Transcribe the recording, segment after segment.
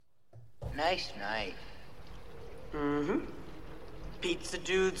Nice night. Mm-hmm. Pizza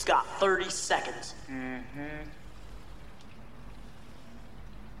Dude's got 30 seconds.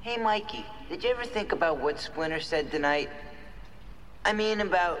 Hey, Mikey, did you ever think about what Splinter said tonight? I mean,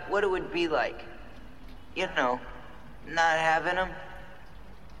 about what it would be like. You know, not having him.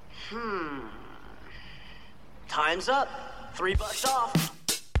 Time's up. $3 off.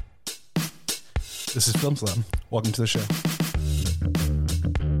 This is Film Slam. Welcome to the show.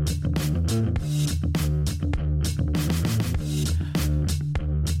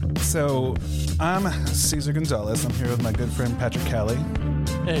 So, I'm Cesar Gonzalez. I'm here with my good friend Patrick Calley.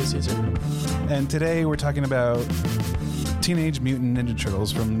 Hey, Cesar. And today we're talking about Teenage Mutant Ninja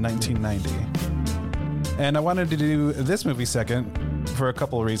Turtles from 1990. And I wanted to do this movie second for a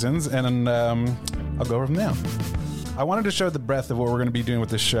couple of reasons, and I'll go over them now. I wanted to show the breadth of what we're going to be doing with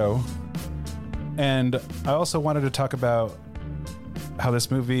this show. And I also wanted to talk about how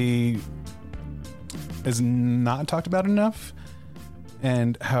this movie is not talked about enough,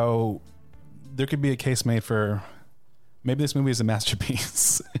 and how there could be a case made for maybe this movie is a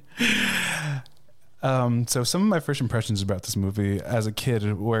masterpiece. So some of my first impressions about this movie as a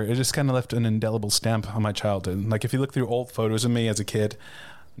kid, where it just kind of left an indelible stamp on my childhood. Like if you look through old photos of me as a kid,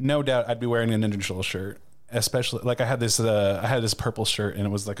 no doubt I'd be wearing a Ninja Turtle shirt. Especially, like I had this purple shirt, and it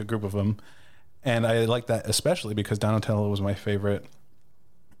was like a group of them, and I liked that especially because Donatello was my favorite.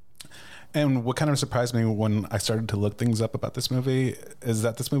 And what kind of surprised me when I started to look things up about this movie is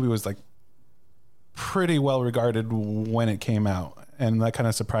that this movie was like pretty well regarded when it came out. And that kind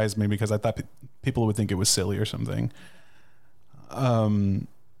of surprised me because I thought people would think it was silly or something.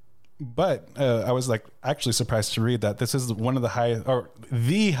 But I was like actually surprised to read that this is one of the highest, or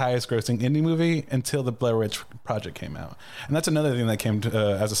the highest grossing indie movie until the Blair Witch Project came out. And that's another thing that came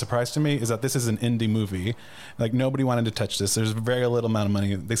as a surprise to me, is that this is an indie movie. Like nobody wanted to touch this. There's very little amount of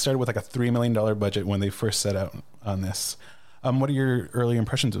money. They started with like a $3 million budget when they first set out on this. What are your early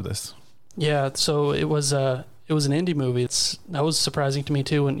impressions of this? Yeah, so it was an indie movie. That was surprising to me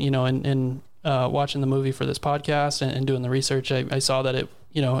too. And in watching the movie for this podcast and doing the research, I saw that it,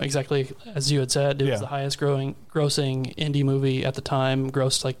 exactly as you had said, it was the highest grossing indie movie at the time.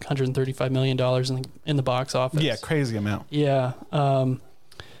 Grossed like $135 million in the box office. Yeah, crazy amount. Yeah,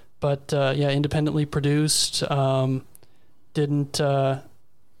 independently produced. Wasn't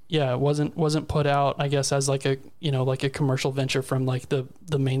put out, I guess, as like a commercial venture from like the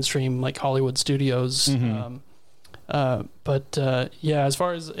mainstream like Hollywood studios. Mm-hmm. As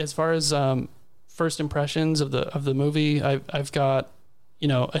far as first impressions of the movie, I've got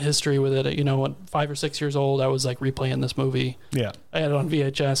a history with it. When 5 or 6 years old, I was like replaying this movie. Yeah, I had it on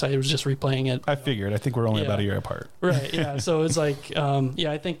VHS. I was just replaying it. I figured. I think we're only about a year apart. Right. Yeah. So it's like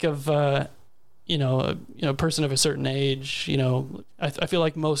I think of a person of a certain age. I feel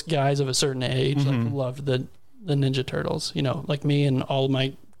like most guys of a certain age like loved the Ninja Turtles. Like me and all of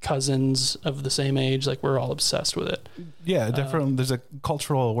my cousins of the same age, like we're all obsessed with it. Yeah, definitely. There's a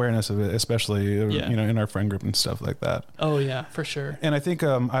cultural awareness of it, especially in our friend group and stuff like that. Oh yeah, for sure. And I think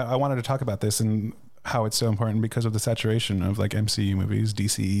I wanted to talk about this and how it's so important because of the saturation of like MCU movies,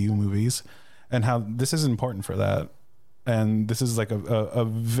 DCEU movies, and how this is important for that. And this is like a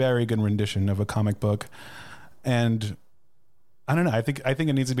very good rendition of a comic book, and I don't know. I think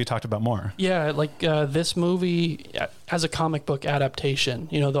it needs to be talked about more. Yeah, like this movie as a comic book adaptation.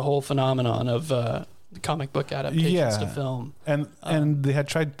 The whole phenomenon of comic book adaptations to film. And they had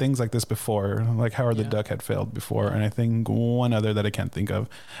tried things like this before, like Howard the Duck had failed before, and I think one other that I can't think of.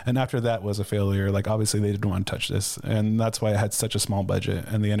 And after that was a failure. Like obviously they didn't want to touch this, and that's why it had such a small budget.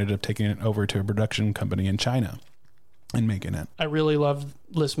 And they ended up taking it over to a production company in China and making it. I really loved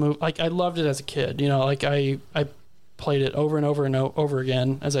this movie. Like I loved it as a kid. Like I played it over and over and over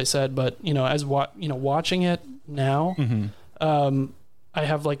again, as I said, but watching it now, I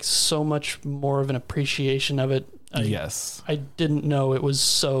have like so much more of an appreciation of it. I didn't know it was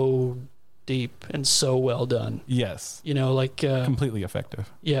so deep and so well done. Yes. Completely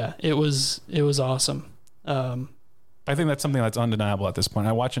effective. Yeah, it was awesome. I think that's something that's undeniable at this point.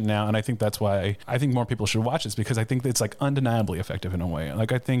 I watch it now, and I think that's why I think more people should watch this, because I think it's like undeniably effective in a way.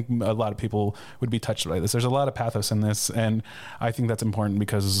 Like I think a lot of people would be touched by this. There's a lot of pathos in this, and I think that's important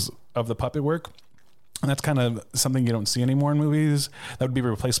because of the puppet work. And that's kind of something you don't see anymore in movies. That would be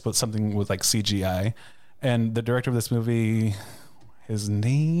replaced with something with like CGI. And the director of this movie, his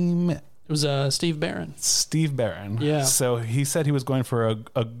name... It was Steve Barron. Steve Barron. Yeah. So he said he was going for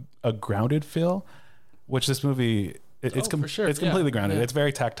a grounded feel, which this movie... It's completely grounded. Yeah. It's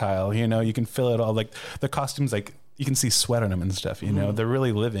very tactile. You can feel it all. Like the costumes, like you can see sweat on them and stuff. They're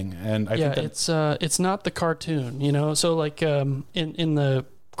really living. And I think that it's not the cartoon. So like in the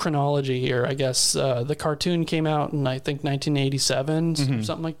chronology here, I guess. The cartoon came out in, I think, 1987, Mm-hmm.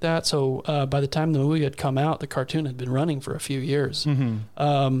 something like that. So by the time the movie had come out, the cartoon had been running for a few years.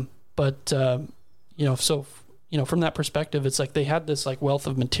 Mm-hmm. From that perspective, it's like they had this like wealth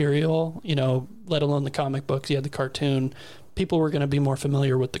of material, let alone the comic books. You had the cartoon. People were going to be more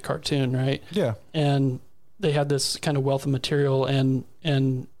familiar with the cartoon, right? Yeah. And they had this kind of wealth of material, and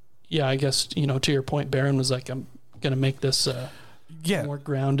yeah, I guess, to your point, Barron was like, I'm going to make this more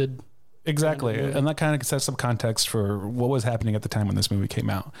grounded. Exactly. Kind of and that kind of sets some context for what was happening at the time when this movie came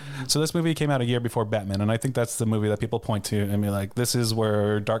out. Mm-hmm. So this movie came out a year before Batman, and I think that's the movie that people point to and be like, this is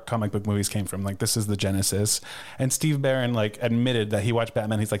where dark comic book movies came from. Like, this is the genesis. And Steve Barron like admitted that he watched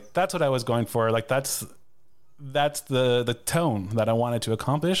Batman. He's like, that's what I was going for. Like, that's the tone that I wanted to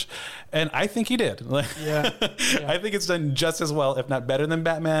accomplish, and I think he did. Like, Yeah. I think it's done just as well, if not better than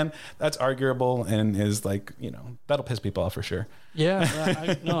Batman. That's arguable, and is like, that'll piss people off for sure. Yeah,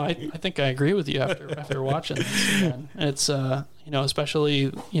 I think I agree with you after watching this again. It's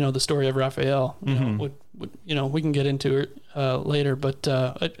especially the story of Raphael. We can get into it later, but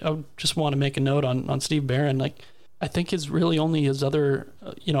I just want to make a note on Steve Barron. Like, I think his other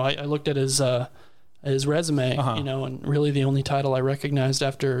I looked at his resume, and really the only title I recognized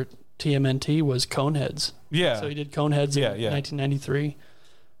after TMNT was Coneheads. Yeah. So he did Coneheads in 1993.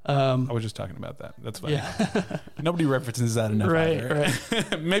 I was just talking about that. That's fine. Yeah. Nobody references that enough.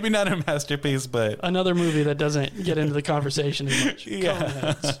 Right. Maybe not a masterpiece, but Another movie that doesn't get into the conversation as much.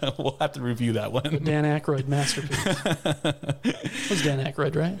 Coneheads. We'll have to review that one. The Dan Aykroyd masterpiece. It was Dan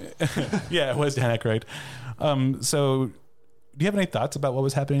Aykroyd, right? Yeah, it was Dan Aykroyd. So do you have any thoughts about what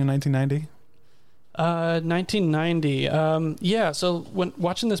was happening in 1990? 1990. So when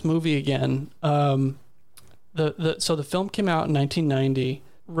watching this movie again, the film came out in 1990.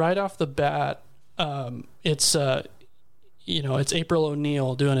 Right off the bat, it's April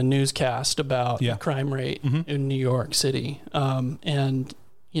O'Neil doing a newscast about the crime rate in New York City. And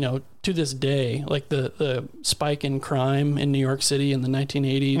to this day, like the spike in crime in New York City in the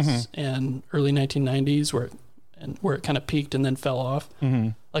 1980s and early 1990s, where it kind of peaked and then fell off.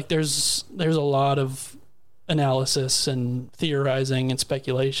 Like there's a lot of analysis and theorizing and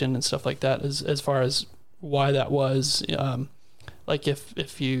speculation and stuff like that as far as why that was. Like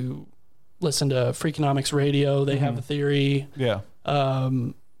if you listen to Freakonomics Radio, they have a theory. Yeah.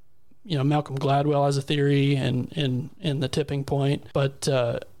 Malcolm Gladwell has a theory in the tipping point, but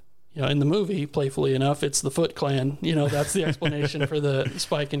in the movie, playfully enough, it's the Foot Clan. That's the explanation for the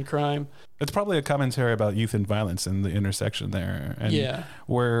spike in crime. It's probably a commentary about youth and violence and the intersection there, and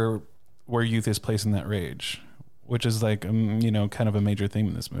where youth is placed in that rage, which is like kind of a major theme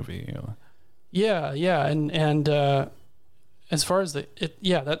in this movie. Yeah, and as far as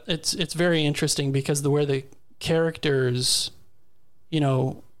it's very interesting because where the characters,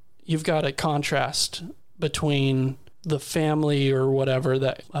 you've got a contrast between the family or whatever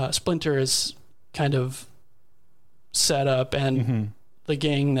that Splinter is kind of set up and the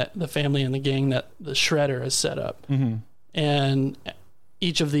gang the family and the gang that the Shredder has set up. And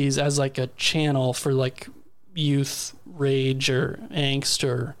each of these as like a channel for like youth rage or angst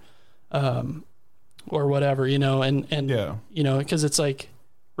or whatever, because it's like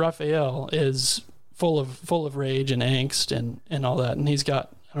Raphael is full of rage and angst and all that, and he's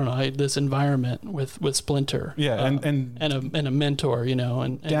got this environment with Splinter, and a mentor,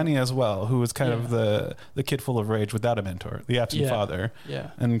 and Danny as well, who was kind of the kid full of rage without a mentor, the absent father,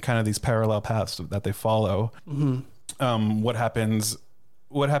 and kind of these parallel paths that they follow. What happens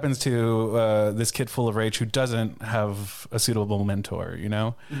to this kid full of rage who doesn't have a suitable mentor,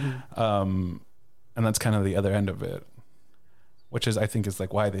 and that's kind of the other end of it, which is I think is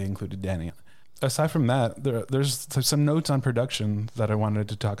like why they included Danny. Aside from that, there's some notes on production that I wanted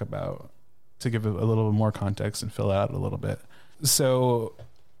to talk about to give a little more context and fill out a little bit. So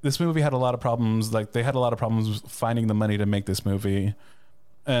this movie had a lot of problems. Like they had a lot of problems finding the money to make this movie.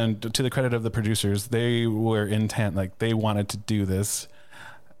 And to the credit of the producers, they were intent, like they wanted to do this.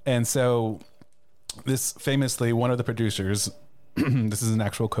 And so this famously, one of the producers, this is an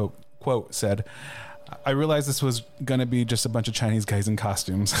actual quote, said, "I realized this was going to be just a bunch of Chinese guys in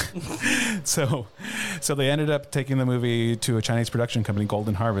costumes." So they ended up taking the movie to a Chinese production company,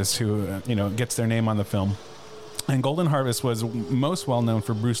 Golden Harvest, who, gets their name on the film. And Golden Harvest was most well known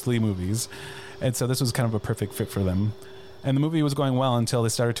for Bruce Lee movies. And so this was kind of a perfect fit for them. And the movie was going well until they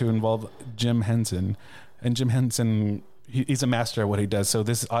started to involve Jim Henson. And Jim Henson, he's a master at what he does. So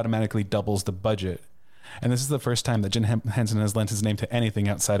this automatically doubles the budget. And this is the first time that Jim Henson has lent his name to anything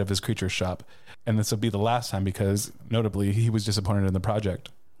outside of his Creature Shop. And this will be the last time because, notably, he was disappointed in the project.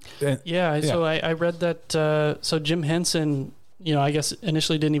 So I read that, so Jim Henson I guess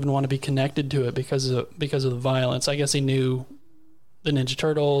initially didn't even want to be connected to it because of the violence. I guess he knew the Ninja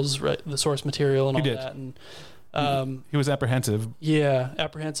Turtles, right, the source material and all that. And he was apprehensive. Yeah,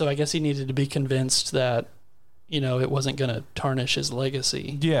 apprehensive. I guess he needed to be convinced that, it wasn't going to tarnish his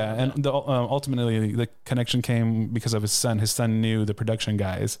legacy. Yeah, and ultimately the connection came because of his son. His son knew the production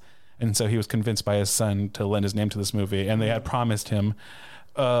guys, and so he was convinced by his son to lend his name to this movie. And they had promised him,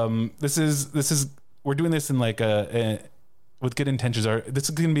 this is we're doing this in like with good intentions. Or this is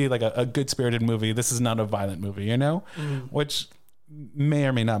going to be like a good spirited movie. This is not a violent movie, which may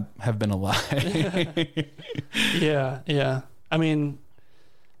or may not have been a lie. Yeah. I mean,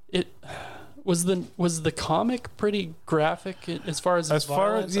 it. Was the comic pretty graphic as far as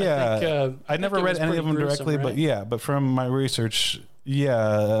violence? I never read any of them directly, right? But from my research, they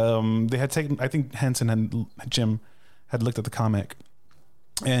had taken. I think Jim had looked at the comic,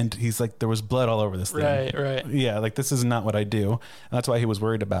 and he's like, there was blood all over this thing. Right. Yeah, like this is not what I do, and that's why he was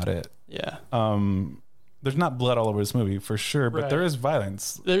worried about it. Yeah. There's not blood all over this movie for sure, but there is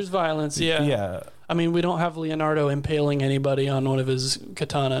violence. There's violence, yeah. Yeah. I mean, we don't have Leonardo impaling anybody on one of his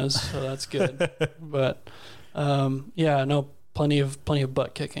katanas, so that's good. But plenty of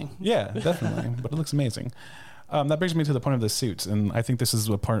butt kicking. Yeah, definitely. But it looks amazing. That brings me to the point of the suits, and I think this is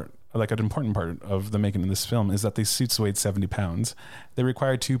an important part of the making of this film is that these suits weighed 70 pounds. They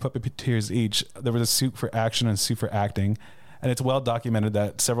required 2 puppeteers each. There was a suit for action and a suit for acting, and it's well documented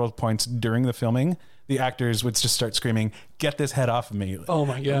that several points during the filming, the actors would just start screaming, "Get this head off of me!" Oh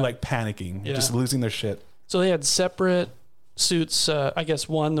my god! Like panicking, just losing their shit. So they had separate suits. I guess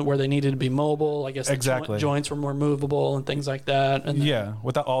one where they needed to be mobile. I guess the joints were more movable and things like that. And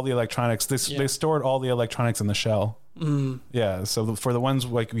without all the electronics, they stored all the electronics in the shell. Yeah, so for the ones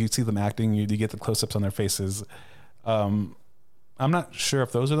like you see them acting, you get the close-ups on their faces. I'm not sure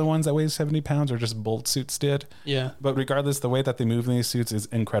if those are the ones that weigh 70 pounds or just Bolt suits did. Yeah. But regardless, the way that they move in these suits is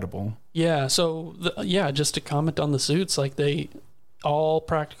incredible. Yeah. So, just to comment on the suits, like all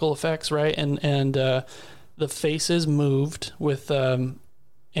practical effects, right? And the faces moved with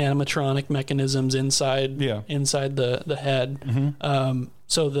animatronic mechanisms inside the head. Mm-hmm.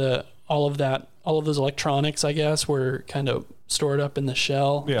 So all of those electronics, I guess, were kind of stored up in the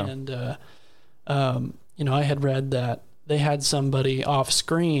shell. Yeah. And, I had read that they had somebody off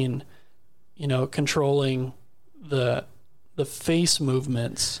screen, controlling the face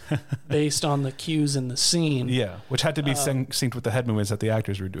movements based on the cues in the scene. Yeah, which had to be synced with the head movements that the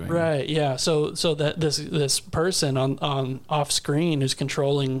actors were doing. Right. Yeah. So that this person on off screen who's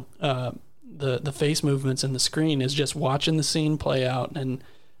controlling the face movements in the screen is just watching the scene play out and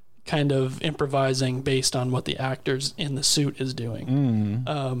kind of improvising based on what the actors in the suit is doing,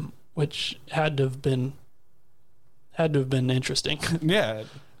 which had to have been interesting. Yeah.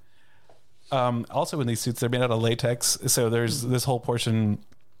 Also in these suits, they're made out of latex. So there's this whole portion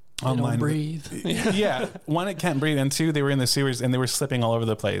online. Don't breathe. Yeah. One, it can't breathe. And two, they were in the sewers and they were slipping all over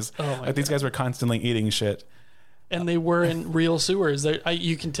the place. Oh my God. These guys were constantly eating shit. And they were in real sewers.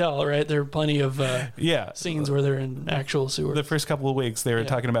 You can tell, right? There are plenty of scenes where they're in actual sewers. The first couple of weeks, they were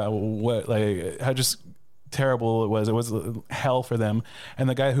talking about how just terrible it was. It was hell for them. And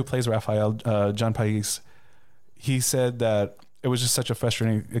the guy who plays Raphael, John Pais, he said that it was just such a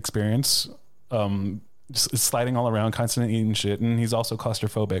frustrating experience, just sliding all around, constantly eating shit. And he's also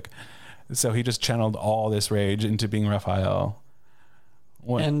claustrophobic. So he just channeled all this rage into being Raphael.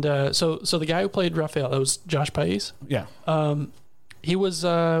 And so the guy who played Raphael, that was Josh Pais. Yeah. He was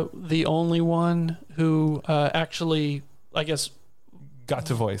the only one who actually, I guess, got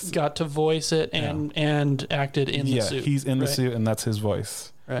to voice it and acted in the suit. Yeah, he's in the suit and that's his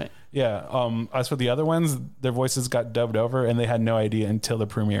voice. Right. Yeah. As for the other ones, their voices got dubbed over and they had no idea until the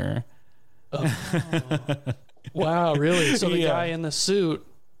premiere. Oh. Wow, really? So the guy in the suit,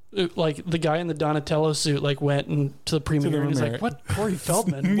 like the guy in the Donatello suit, like went to the premiere and was like, "What, Corey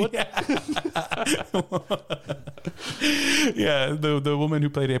Feldman? What?" Yeah, the woman who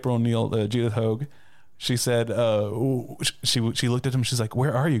played April O'Neil, Judith Hogue, she said, she looked at him. She's like,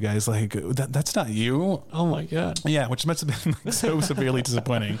 "Where are you guys? Like that's not you." Oh my God. Yeah, which must have been like, so severely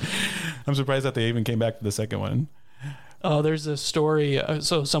disappointing. I'm surprised that they even came back to the second one. Oh, there's a story,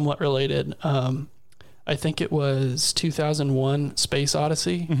 so somewhat related. I think it was 2001 Space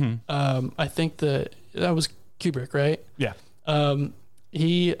Odyssey. Mm-hmm. I think that was Kubrick, right? Yeah.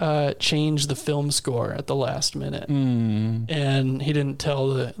 He changed the film score at the last minute, and he didn't tell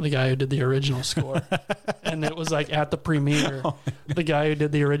the guy who did the original score. And it was like at the premiere, the guy who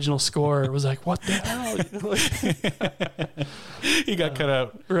did the original score was like, "What the hell?" He got cut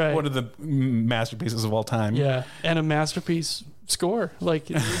out. Right. One of the masterpieces of all time. Yeah, and a masterpiece score.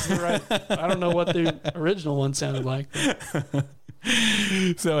 Like, it was the right. I don't know what the original one sounded like.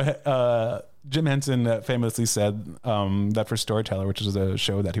 So Jim Henson famously said that for Storyteller, which is a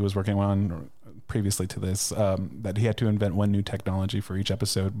show that he was working on previously to this, that he had to invent one new technology for each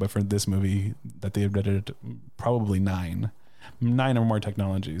episode, but for this movie that they invented probably nine or more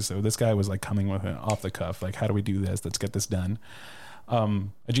technologies. So this guy was like coming with it off the cuff, like, how do we do this? Let's get this done.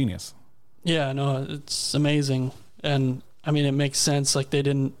 A genius. Yeah, no, it's amazing. And I mean, it makes sense. Like, they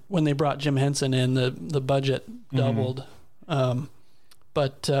didn't, when they brought Jim Henson in, the budget doubled.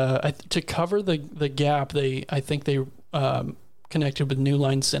 But to cover the gap, I think they connected with New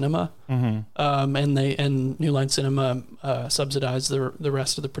Line Cinema, and New Line Cinema subsidized the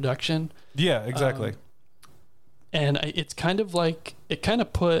rest of the production. Yeah, exactly. And it's kind of like, it kind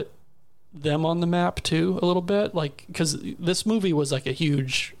of put them on the map too a little bit, like, because this movie was like a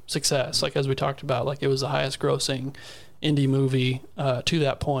huge success, like, as we talked about, like, it was the highest grossing indie movie to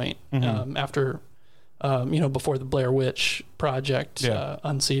that point, after before the Blair Witch Project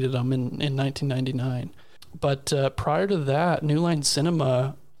unseated them in 1999. But prior to that, New Line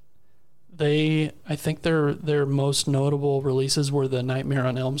Cinema, I think their most notable releases were the Nightmare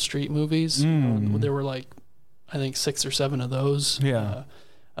on Elm Street movies. There were like, I think 6 or 7 of those. Yeah.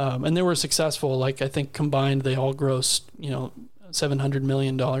 And they were successful. Like, I think combined they all grossed, $700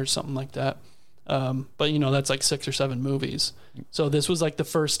 million, something like that. But that's like 6 or 7 movies. So this was like the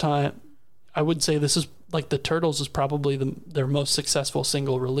first time. I would say this is like the Turtles is probably their most successful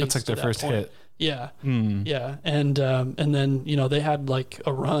single release. It's like their first hit. Yeah. Yeah. And then, they had like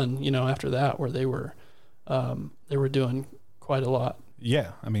a run, after that where they were doing quite a lot.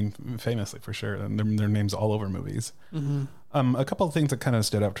 Yeah. I mean, famously for sure. And their names all over movies. A couple of things that kind of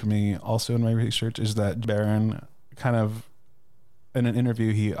stood out to me also in my research is that Barron kind of, in an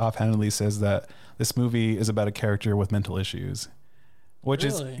interview, he offhandedly says that this movie is about a character with mental issues. Which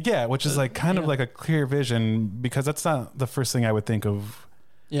is like kind of like a clear vision, because that's not the first thing I would think of.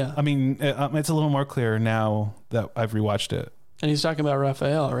 Yeah. I mean, it's a little more clear now that I've rewatched it. And he's talking about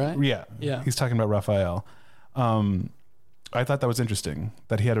Raphael, right? Yeah. Yeah. He's talking about Raphael. I thought that was interesting,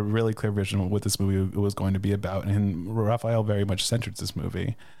 that he had a really clear vision of what this movie was going to be about. And Raphael very much centers this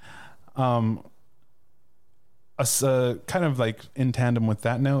movie. Kind of like in tandem with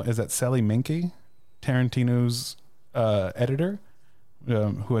that note is that Sally Menke, Tarantino's editor,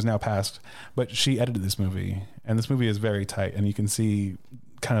 who has now passed, but she edited this movie, and this movie is very tight, and you can see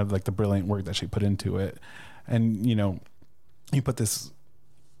kind of like the brilliant work that she put into it. And you put this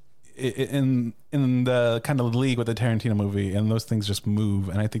in the kind of league with the Tarantino movie, and those things just move,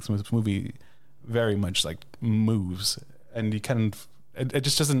 and I think this movie very much like moves, and you kind of it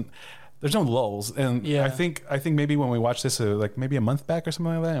just doesn't, there's no lulls. And I think maybe when we watched this like maybe a month back or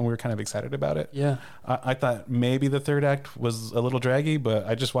something like that, and we were kind of excited about it. Yeah. I thought maybe the third act was a little draggy, but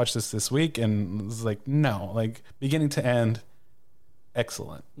I just watched this week and it was like, no, like beginning to end,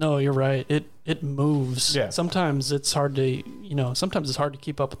 excellent. No, you're right. It moves. Yeah. Sometimes it's hard to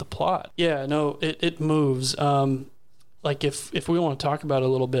keep up with the plot. Yeah, no, it moves. Like if we want to talk about it a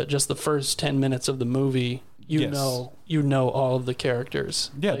little bit, just the first 10 minutes of the movie, you know all of the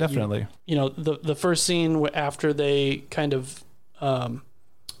characters. Yeah, like definitely. The first scene after they kind of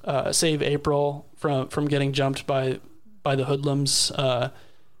save April from getting jumped by the hoodlums,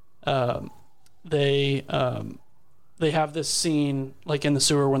 they have this scene like in the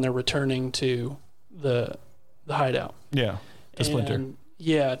sewer when they're returning to the hideout. Yeah, to Splinter.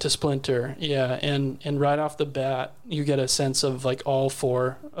 Yeah, to Splinter. Yeah, and right off the bat, you get a sense of like all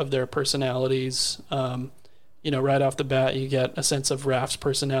 4 of their personalities. Right off the bat, you get a sense of Raph's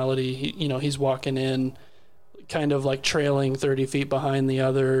personality. He's walking in kind of like trailing 30 feet behind the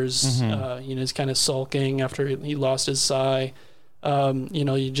others. He's kind of sulking after he lost his sai.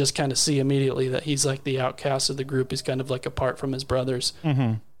 You just kind of see immediately that he's like the outcast of the group. He's kind of like apart from his brothers.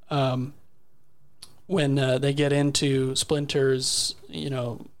 When they get into Splinter's,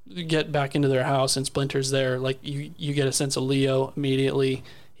 get back into their house and Splinter's there, like you get a sense of Leo immediately.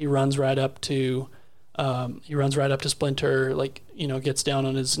 He runs right up to Splinter, like, gets down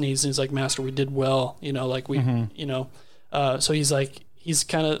on his knees and he's like, "Master, we did well." So he's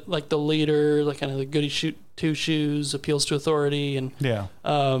kind of like the leader, like kind of the goody two shoes, appeals to authority, and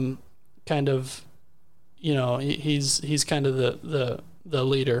kind of, he's kind of the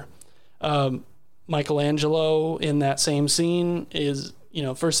leader. Michelangelo in that same scene is,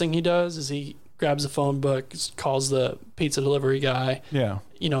 first thing he does is he grabs a phone book, calls the pizza delivery guy. Yeah.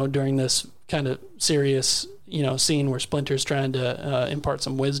 During this kind of serious, scene where Splinter's trying to impart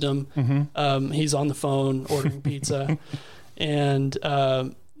some wisdom. He's on the phone ordering pizza, and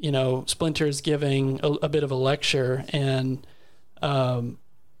Splinter's giving a bit of a lecture, and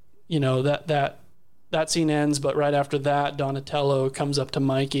You know, that scene ends, but right after that, Donatello comes up to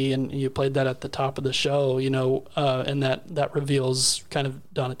Mikey, and you played that at the top of the show, you know, and that reveals kind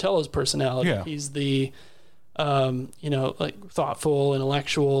of Donatello's personality. Yeah. He's the, you know, like thoughtful,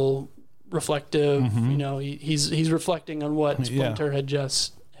 intellectual, reflective. You know, he's reflecting on what Splinter had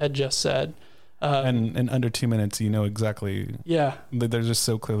just said. And in under 2 minutes, you know exactly. Yeah, they're just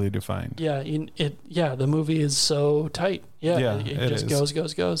so clearly defined. Yeah, the movie is so tight. Yeah, it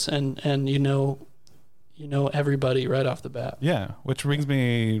just goes, and you know everybody right off the bat. Yeah, which brings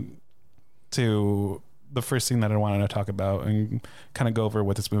me to the first thing that I wanted to talk about and kind of go over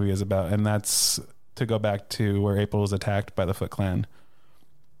what this movie is about, and that's to go back to where April was attacked by the Foot Clan.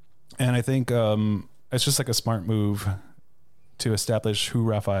 And I think it's just like a smart move to establish who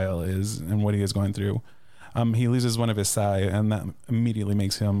Raphael is and what he is going through. He loses one of his sai, and that immediately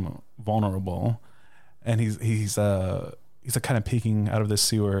makes him vulnerable. And he's kind of peeking out of the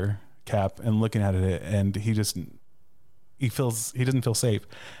sewer cap and looking at it, and he doesn't feel safe.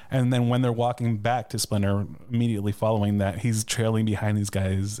 And then when they're walking back to Splinter, immediately following that, he's trailing behind these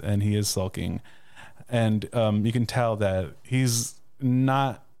guys and he is sulking. And you can tell that he's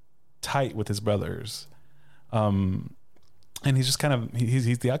not tight with his brothers. And he's just kind of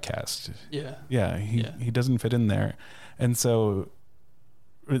he's the outcast. Yeah. He doesn't fit in there, and so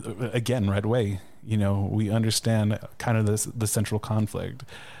again, right away, you know, we understand kind of the central conflict,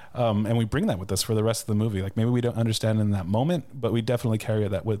 and we bring that with us for the rest of the movie. Like maybe we don't understand in that moment, but we definitely carry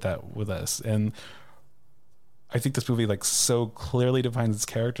that with us. And I think this movie like so clearly defines its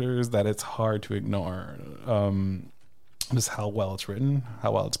characters that it's hard to ignore. Just how well it's written,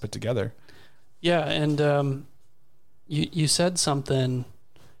 how well it's put together. Yeah, and. You said something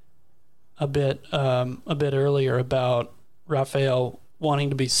a bit earlier about Raphael wanting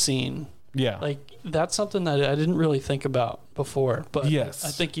to be seen. Yeah, like that's something that I didn't really think about before, but yes, I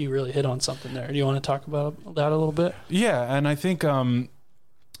think you really hit on something there. Do you want to talk about that a little bit? Yeah, and I think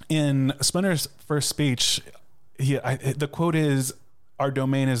in Splinter's first speech, the quote is, "Our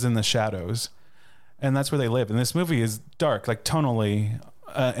domain is in the shadows," and that's where they live. And this movie is dark, like tonally.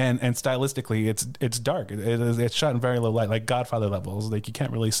 And stylistically, it's dark. It's shot in very low light, like Godfather levels. Like you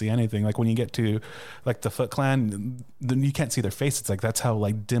can't really see anything. Like when you get to like the Foot Clan, then you can't see their face. It's like that's how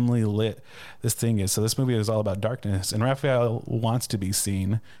like dimly lit this thing is. So this movie is all about darkness, and Raphael wants to be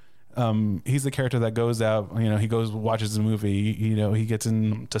seen. He's the character that goes out. You know, he goes watches the movie. You know, he gets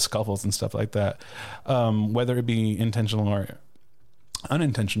into scuffles and stuff like that, whether it be intentional or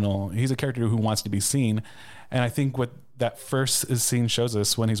unintentional. He's a character who wants to be seen, and I think what that first scene shows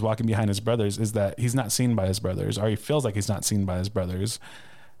us when he's walking behind his brothers is that he's not seen by his brothers, or he feels like he's not seen by his brothers.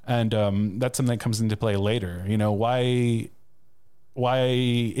 And that's something that comes into play later. You know, why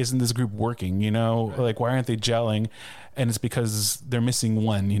isn't this group working? You know, right. Like why aren't they gelling? And it's because they're missing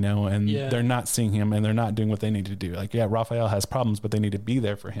one, you know, and they're not seeing him, and they're not doing what they need to do. Like, yeah, Raphael has problems, but they need to be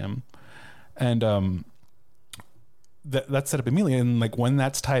there for him. And that's set up immediately, and like when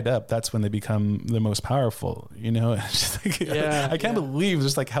that's tied up, that's when they become the most powerful. You know, it's just like, I can't believe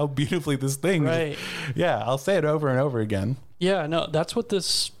just like how beautifully this thing. Right. I'll say it over and over again. Yeah, no, that's what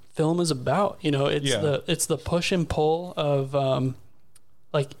this film is about. You know, it's the push and pull of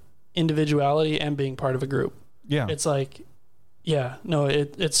like individuality and being part of a group. Yeah, it's like,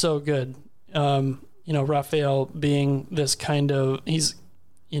 it's so good. You know, Raphael being this kind of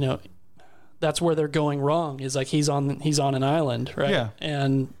that's where they're going wrong, is like he's on an island, right? Yeah.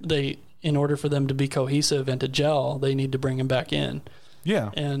 And in order for them to be cohesive and to gel, they need to bring him back in.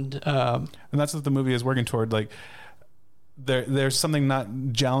 Yeah. And that's what the movie is working toward. Like there's something not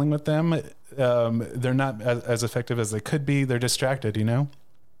gelling with them. They're not as effective as they could be. They're distracted, you know?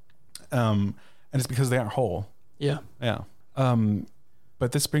 And it's because they aren't whole. Yeah. Yeah.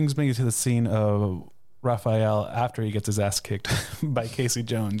 But this brings me to the scene of Raphael after he gets his ass kicked by Casey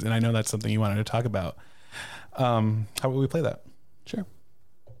Jones, and I know that's something you wanted to talk about. How would we play that? Sure.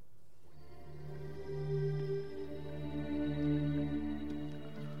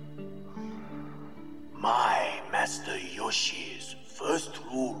 My Master Yoshi's first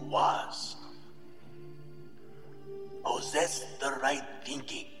rule was possess the right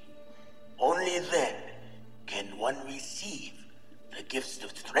thinking. Only then can one receive the gifts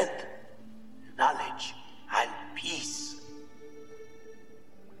of strength, knowledge, and peace.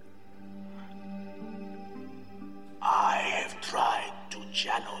 I have tried to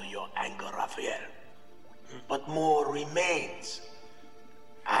channel your anger, Raphael, but more remains.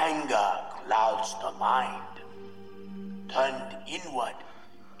 Anger clouds the mind. Turned inward,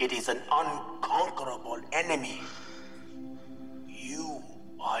 it is an unconquerable enemy. You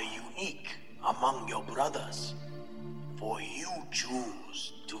are unique among your brothers. for you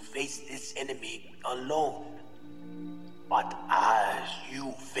choose to face this enemy alone. But as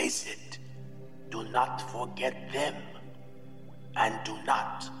you face it, do not forget them, and do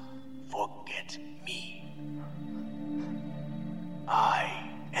not forget me. I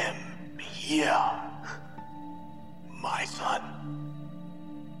am here, my son.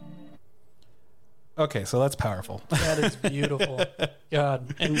 Okay, so that's powerful. That is beautiful.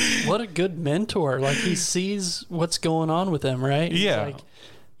 God. And what a good mentor. Like, he sees what's going on with him, right? He's Yeah. like,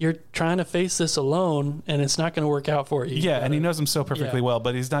 you're trying to face this alone, and it's not going to work out for you. Yeah, and he knows him so perfectly well,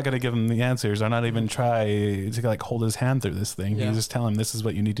 but he's not going to give him the answers or not even try to like hold his hand through this thing. Yeah. He just tell him this is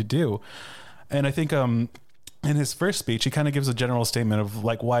what you need to do. And I think in his first speech, he kind of gives a general statement of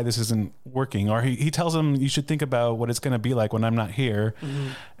like why this isn't working, or he tells him you should think about what it's going to be like when I'm not here.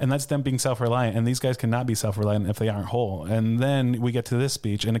 And that's them being self-reliant, and these guys cannot be self-reliant if they aren't whole. And then we get to this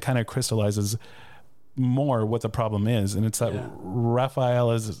speech, and it kind of crystallizes more what the problem is, and it's that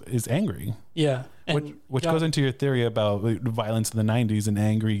Raphael is angry. Yeah. And Which goes into your theory about violence in the 90s and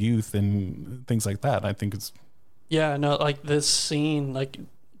angry youth and things like that. I think it's... Yeah, no, like this scene, like,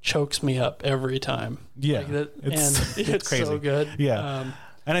 chokes me up every time. Yeah. Like that, It's it's crazy. so good. Yeah.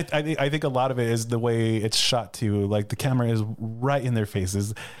 And I think a lot of it is the way it's shot too. Like the camera is right in their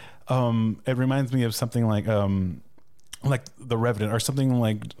faces. It reminds me of something like The Revenant, or something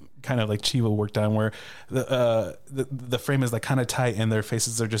like kind of like Chiva worked on, where the frame is like kind of tight and their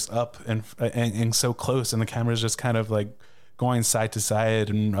faces are just up and so close, and the camera is just kind of like going side to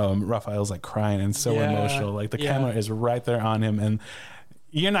side, and Raphael's like crying and so emotional. Like the camera is right there on him, and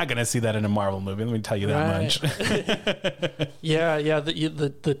you're not going to see that in a Marvel movie. Let me tell you that much. Yeah.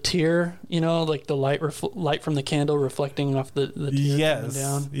 The tear, like the light from the candle reflecting off the tear coming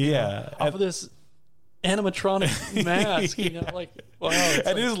down. Yeah. Off of this animatronic mask, like, wow.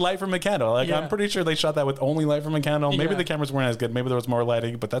 It is light from a candle. Like, I'm pretty sure they shot that with only light from a candle. Maybe the cameras weren't as good. Maybe there was more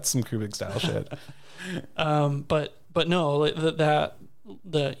lighting, but that's some Kubrick style shit. But no, like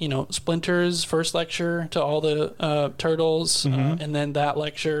the Splinter's first lecture to all the turtles, and then that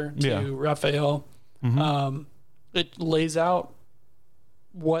lecture to Raphael, it lays out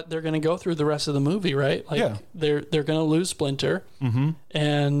what they're going to go through the rest of the movie, right? Like they're going to lose Splinter,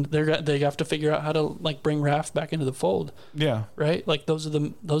 and they have to figure out how to like bring Raph back into the fold. Yeah, right. Like those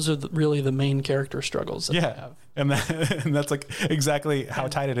are really the main character struggles that they have. And that's like exactly how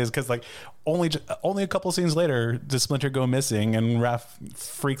tight it is, because like only a couple scenes later does Splinter go missing and Raph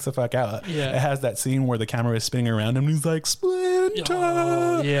freaks the fuck out. Yeah, it has that scene where the camera is spinning around him and he's like, Splinter.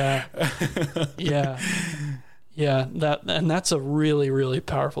 Oh, yeah, yeah. Yeah, that's a really, really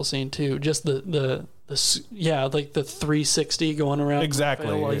powerful scene too. Just like the 360 going around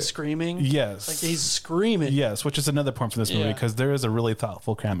exactly while he's screaming. Yes, like he's screaming. Yes, which is another point for this movie, because there is a really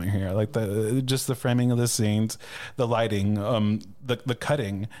thoughtful cramming here. Like the framing of the scenes, the lighting, the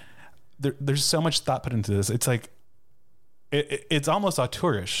cutting. There's so much thought put into this. It's like it's almost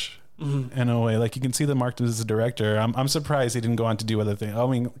auteurish. In a way, like you can see the marked as a director. I'm surprised he didn't go on to do other things. I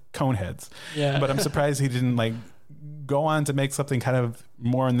mean, Coneheads. Yeah. But I'm surprised he didn't like go on to make something kind of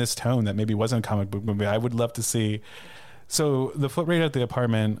more in this tone that maybe wasn't a comic book movie. I would love to see. So the foot rate at the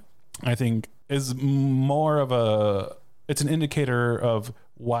apartment, I think, is more of it's an indicator of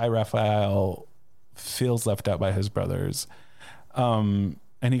why Raphael feels left out by his brothers. And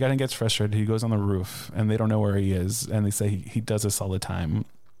he kind of gets frustrated. He goes on the roof and they don't know where he is. And they say he does this all the time.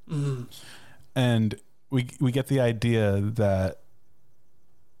 And we get the idea that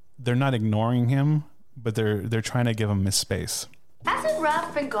they're not ignoring him, but they're trying to give him his space. Hasn't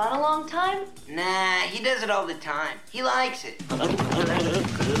Raph been gone a long time? Nah, he does it all the time. He likes it.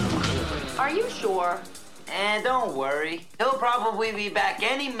 Are you sure? Don't worry. He'll probably be back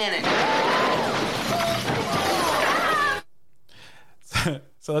any minute.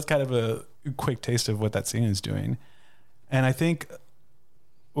 So that's kind of a quick taste of what that scene is doing. And I think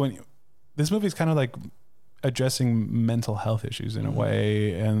this movie is kind of like addressing mental health issues in a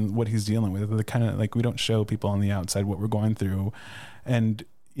way, and what he's dealing with. The kind of like, we don't show people on the outside what we're going through, and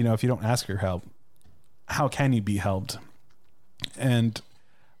if you don't ask for help, how can you be helped? And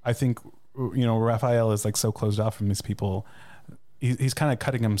I think Raphael is like so closed off from these people. He's kind of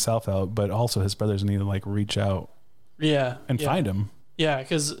cutting himself out, but also his brothers need to like reach out, and find him. Yeah,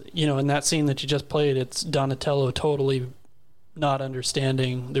 because in that scene that you just played, it's Donatello totally not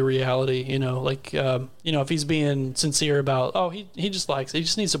understanding the reality, if he's being sincere about, he just likes it, he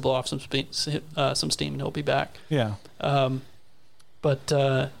just needs to blow off some steam and he'll be back. Yeah.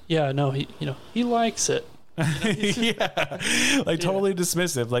 He likes it. Yeah, like totally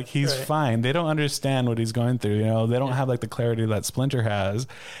dismissive. Like he's Right. fine. They don't understand what he's going through. You know, they don't have like the clarity that Splinter has,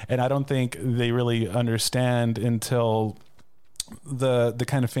 and I don't think they really understand until the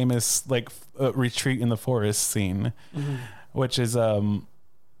kind of famous like retreat in the forest scene, which is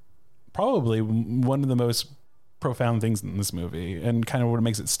probably one of the most profound things in this movie, and kind of what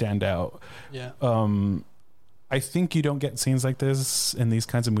makes it stand out. Yeah. I think you don't get scenes like this in these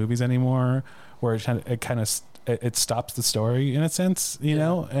kinds of movies anymore, where it stops the story in a sense, you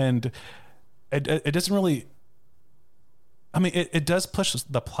know, and it doesn't really. I mean, it does push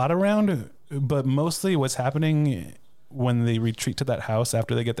the plot around, but mostly what's happening when they retreat to that house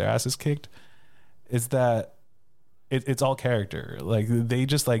after they get their asses kicked is that it's all character. Like they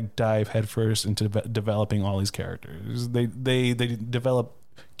just like dive headfirst into developing all these characters. They develop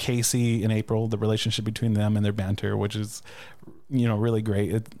Casey and April, the relationship between them and their banter, which is, you know, really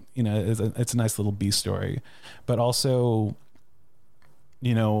great. It's a nice little B story, but also,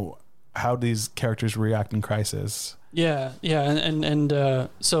 you know, how these characters react in crisis. Yeah. And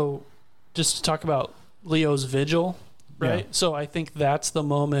so just to talk about Leo's vigil, right? Yeah. So I think that's the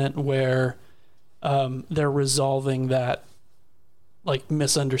moment where they're resolving that like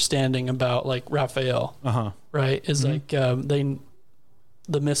misunderstanding about like Raphael, right? Is like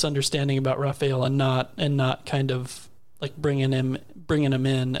the misunderstanding about Raphael and not kind of like bringing him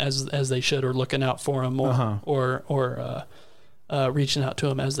in as they should, or looking out for him, or reaching out to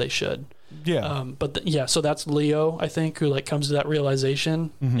him as they should. Yeah. So that's Leo, I think, who like comes to that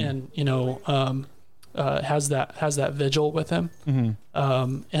realization and, you know, has that vigil with him.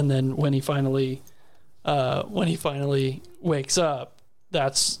 And then when he finally wakes up,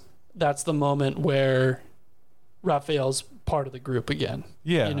 that's the moment where Raphael's part of the group again.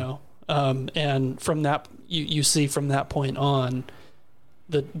 Yeah. You know, and from that, you see from that point on,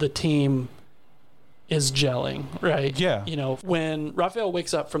 the team is gelling, right? Yeah. You know, when Raphael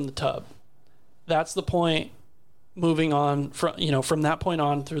wakes up from the tub, that's the point. Moving on from that point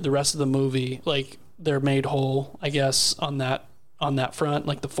on through the rest of the movie, like they're made whole, I guess, on that front.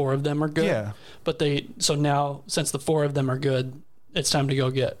 Like the four of them are good. Yeah. But so now, since the four of them are good, it's time to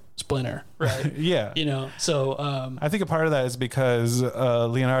go get Splinter, right? Yeah. You know, so I think a part of that is because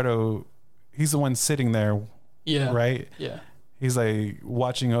Leonardo, he's the one sitting there, yeah, right? Yeah. He's like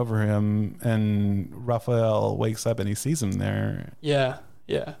watching over him, and Raphael wakes up and he sees him there. Yeah.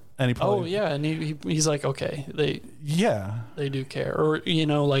 Yeah. And he probably, Oh yeah, and he's like, okay, they do care, or you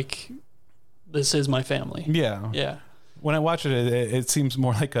know, like this is my family. Yeah. Yeah. When I watch it seems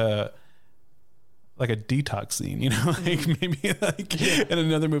more like a detox scene, you know, like maybe like in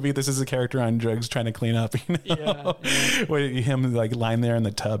another movie, this is a character on drugs trying to clean up, you know, where him like lying there in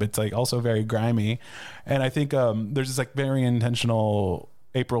the tub. It's like also very grimy. And I think there's this like very intentional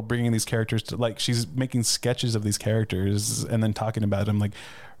April bringing these characters to, like, she's making sketches of these characters and then talking about them, like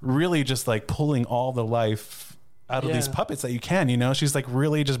really just like pulling all the life out of these puppets that you can, you know, she's like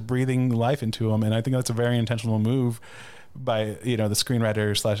really just breathing life into them. And I think that's a very intentional move by, you know, the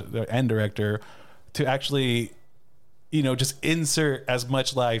screenwriter / and director to actually, you know, just insert as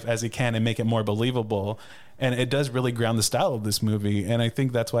much life as he can and make it more believable. And it does really ground the style of this movie. And I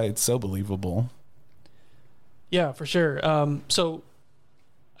think that's why it's so believable. Yeah, for sure. So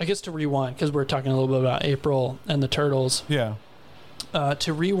I guess to rewind, because we're talking a little bit about April and the turtles. Yeah.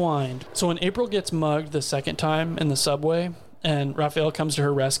 To rewind. So when April gets mugged the second time in the subway and Raphael comes to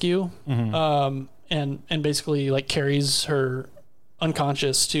her rescue, and basically like carries her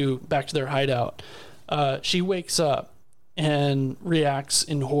unconscious back to their hideout, she wakes up and reacts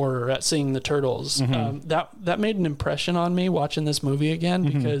in horror at seeing the turtles. That made an impression on me watching this movie again,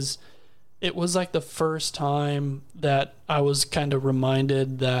 because it was like the first time that I was kind of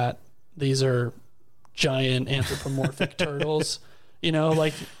reminded that these are giant anthropomorphic turtles, you know,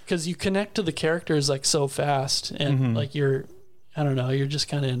 like, because you connect to the characters like so fast, and like you're just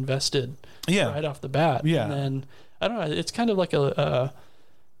kind of invested right off the bat. Yeah. And then I don't know, it's kind of like a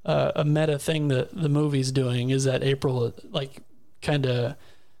meta thing that the movie's doing, is that April, like, kind of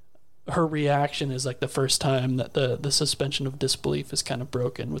her reaction is like the first time that the suspension of disbelief is kind of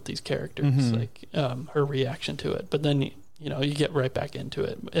broken with these characters, like her reaction to it. But then, you know, you get right back into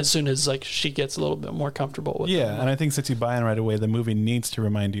it as soon as like she gets a little bit more comfortable with them. And I think since you buy in right away, the movie needs to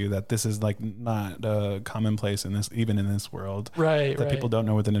remind you that this is like not commonplace in this, even in this world, right? That people don't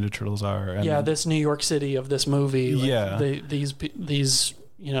know what the Ninja Turtles are. And this New York City of this movie, like, these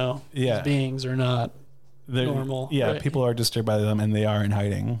you know, these beings are not normal. Right? People are disturbed by them, and they are in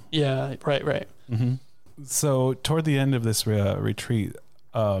hiding. Yeah, right. So toward the end of this retreat,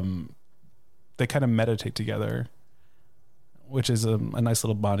 they kind of meditate together, which is a nice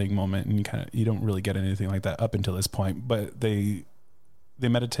little bonding moment, and you don't really get anything like that up until this point. But they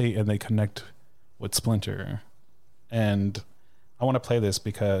meditate and they connect with Splinter, and I want to play this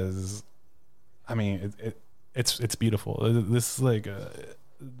because, I mean, it's beautiful. This is like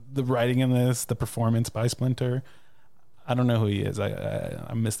the writing in this, the performance by Splinter. I don't know who he is.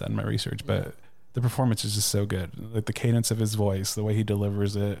 I missed that in my research, but the performance is just so good. Like the cadence of his voice, the way he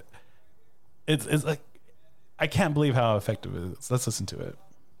delivers it. It's like, I can't believe how effective it is. Let's listen to it.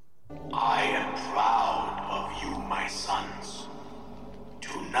 I am proud of you, my sons.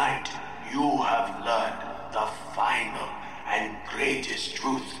 Tonight, you have learned the final and greatest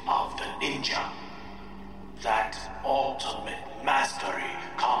truth of the ninja. That ultimate mastery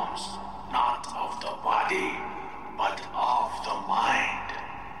comes not of the body, but of the mind.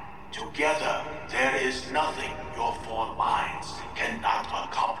 Together, there is nothing your four minds cannot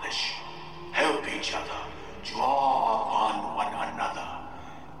accomplish. Help each other, draw upon one another,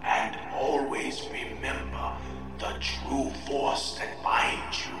 and always remember the true force that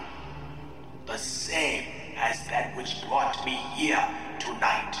binds you. The same as that which brought me here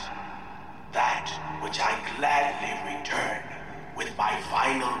tonight. That which I gladly return with my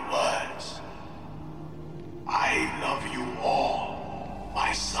final words. I love you all,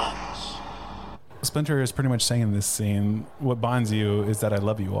 my sons. Splinter is pretty much saying in this scene, what binds you is that I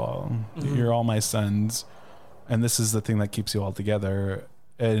love you all. Mm-hmm. You're all my sons, and this is the thing that keeps you all together.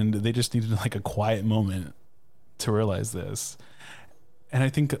 And they just needed like a quiet moment to realize this. And I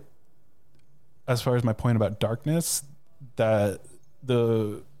think, as far as my point about darkness, that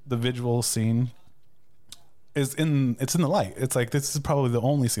the visual scene it's in the light. It's like, this is probably the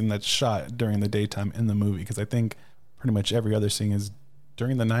only scene that's shot during the daytime in the movie, because I think pretty much every other scene is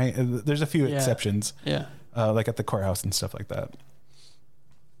during the night. There's a few exceptions, like at the courthouse and stuff like that.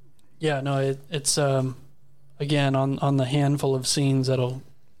 Yeah, no, it's again on the handful of scenes that'll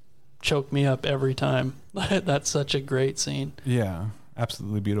choke me up every time. That's such a great scene. Yeah,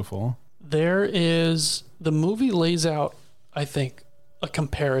 absolutely beautiful. The movie lays out, I think, a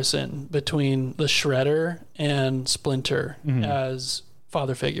comparison between the Shredder and Splinter as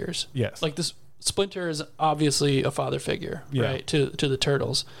father figures. Yes. Like this, Splinter is obviously a father figure, right, to the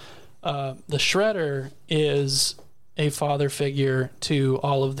Turtles. The Shredder is a father figure to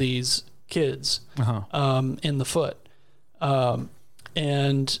all of these kids in the Foot.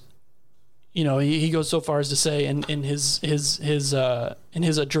 And you know, he goes so far as to say in his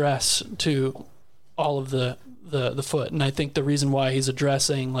address to all of the Foot, and I think the reason why he's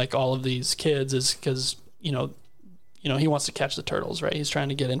addressing like all of these kids is because you know he wants to catch the Turtles, right? He's trying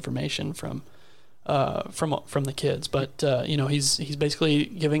to get information from the kids, but you know, he's basically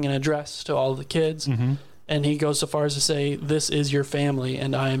giving an address to all of the kids, and he goes so far as to say, "This is your family,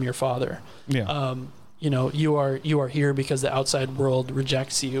 and I am your father." Yeah. You know, you are here because the outside world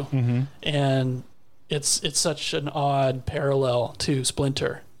rejects you, and it's such an odd parallel to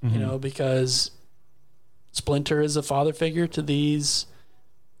Splinter, you know, because Splinter is a father figure to these,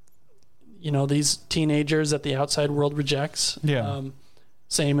 you know, these teenagers that the outside world rejects. Yeah.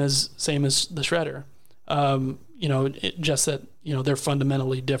 Same as the Shredder. You know, just that, you know, they're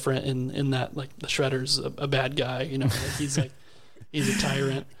fundamentally different in that, like, the Shredder's a bad guy, you know, like he's a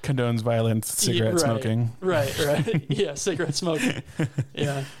tyrant. Condones violence, cigarette smoking. Right. Yeah, cigarette smoking.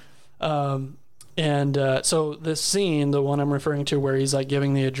 Yeah. So this scene, the one I'm referring to where he's like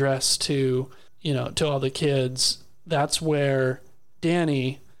giving the address to, you know, to all the kids, that's where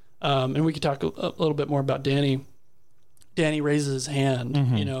Danny, and we could talk a little bit more about Danny. Danny raises his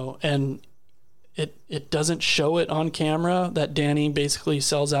hand, you know, and it doesn't show it on camera that Danny basically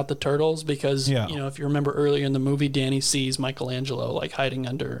sells out the Turtles because, you know, if you remember earlier in the movie, Danny sees Michelangelo like hiding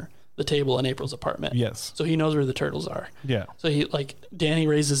under the table in April's apartment. Yes. So he knows where the Turtles are. Yeah. So Danny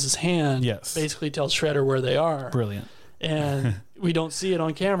raises his hand, basically tells Shredder where they are. Brilliant. And we don't see it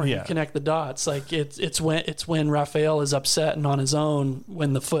on camera. You connect the dots. Like it's when Raphael is upset and on his own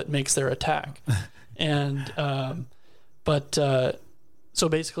when the Foot makes their attack. And so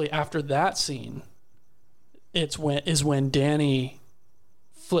basically after that scene, is when Danny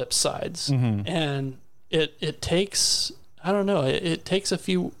flips sides, and it takes, I don't know, it takes a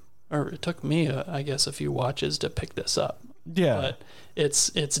few, or it took me I guess a few watches to pick this up. Yeah, but it's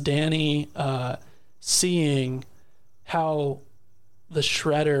Danny seeing how the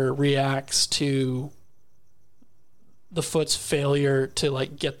Shredder reacts to the Foot's failure to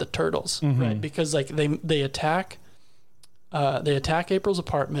like get the Turtles, right? Because like they attack April's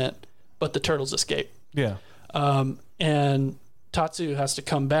apartment, but the Turtles escape. Yeah. And Tatsu has to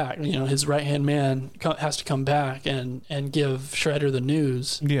come back. You know, his right-hand man has to come back and give Shredder the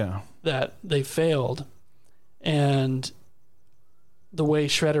news. Yeah. That they failed, and the way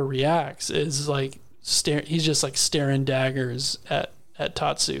Shredder reacts is like he's just like staring daggers at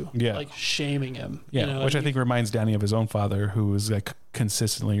Tatsu, like shaming him. Yeah, you know? which I think reminds Danny of his own father, who was like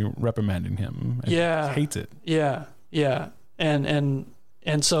consistently reprimanding him. And hates it. Yeah, and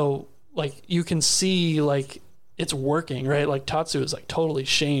so like you can see like it's working, right? Like Tatsu is like totally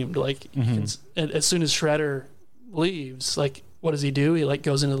shamed. Like as soon as Shredder leaves, like what does he do? He like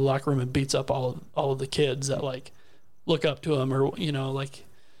goes into the locker room and beats up all of the kids that like look up to him, or you know, like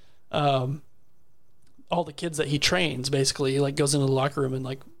all the kids that he trains. Basically, he like goes into the locker room and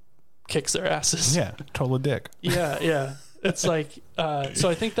like kicks their asses. Yeah, total dick. Yeah. It's like so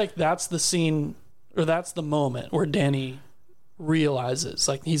I think like that's the scene, or that's the moment where Danny realizes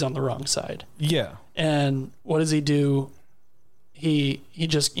like he's on the wrong side. Yeah. And what does he do? He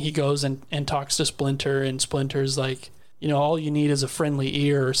goes and talks to Splinter, and Splinter's like, you know, all you need is a friendly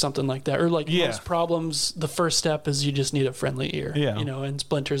ear or something like that. Or like most problems, the first step is you just need a friendly ear. Yeah. You know, and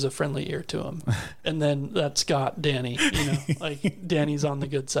Splinter's a friendly ear to him. And then that's got Danny, you know, like Danny's on the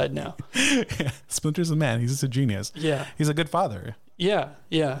good side now. Yeah. Splinter's a man. He's just a genius. Yeah. He's a good father. Yeah.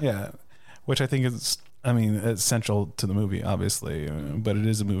 Which I think is, I mean, it's central to the movie, obviously, but it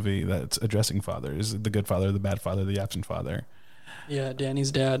is a movie that's addressing fathers, the good father, the bad father, the absent father. Yeah. Danny's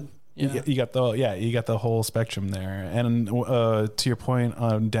dad. Yeah. You got the whole spectrum there. And to your point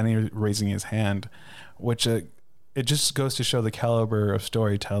on Danny raising his hand, which it just goes to show the caliber of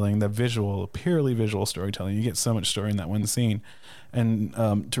storytelling, the purely visual storytelling. You get so much story in that one scene. And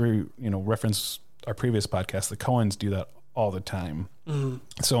to reference our previous podcast, the Coens do that all the time. Mm-hmm.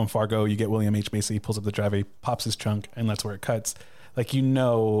 So in Fargo, you get William H. Macy, pulls up the driveway, pops his trunk, and that's where it cuts. Like, you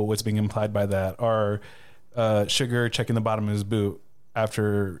know what's being implied by that. Or Sugar checking the bottom of his boot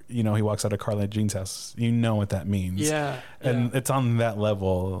after, you know, he walks out of Carla Jean's house. You know what that means. Yeah. And it's on that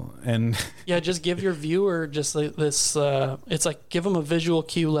level. And yeah, just give your viewer just like this, it's like give them a visual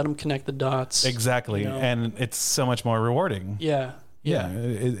cue, let them connect the dots. Exactly. You know? And it's so much more rewarding. Yeah.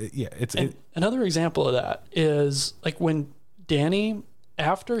 Another example of that is like when Danny,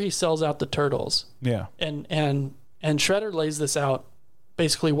 after he sells out the turtles, and Shredder lays this out,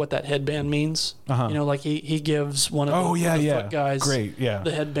 basically what that headband means. You know, like he gives one of the foot guys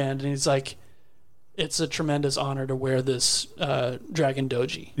the headband, and he's like, it's a tremendous honor to wear this Dragon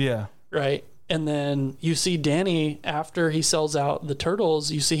Doji. Yeah. Right. And then you see Danny, after he sells out the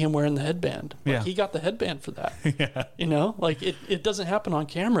turtles, you see him wearing the headband. Like, he got the headband for that. Yeah. You know, like it doesn't happen on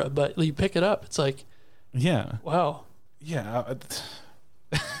camera, but you pick it up. It's like, wow. Yeah.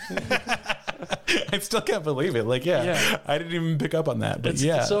 I still can't believe it. Like, I didn't even pick up on that. But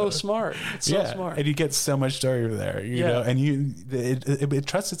it's so smart. It's so smart. And you get so much story there, you know, and it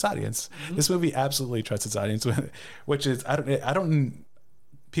trusts its audience. Mm-hmm. This movie absolutely trusts its audience, which is, I don't,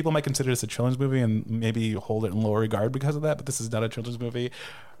 people might consider this a children's movie and maybe hold it in lower regard because of that, but this is not a children's movie.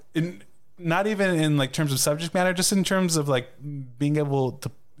 Not even in like terms of subject matter, just in terms of like being able to,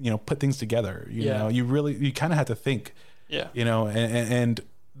 you know, put things together. You know, you kind of have to think. Yeah. You know, and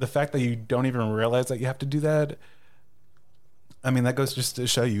the fact that you don't even realize that you have to do that, I mean, that goes just to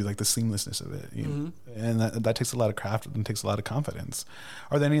show you like the seamlessness of it. You know? And that takes a lot of craft and takes a lot of confidence.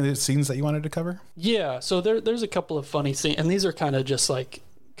 Are there any other scenes that you wanted to cover? Yeah. So there's a couple of funny scenes, and these are kind of just like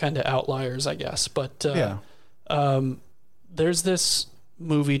outliers, I guess. But there's this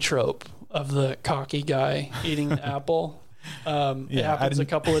movie trope of the cocky guy eating the apple. It happens a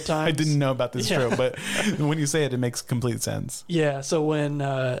couple of times. I didn't know about this trope, but when you say it, it makes complete sense. Yeah. So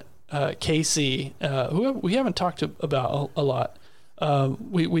when Casey, who we haven't talked about a lot,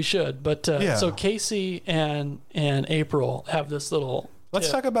 we should, but so Casey and April have this little. Let's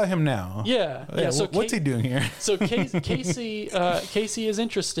talk about him now. Yeah. So what's he doing here? So Casey is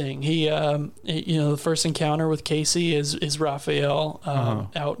interesting. He, the first encounter with Casey is Raphael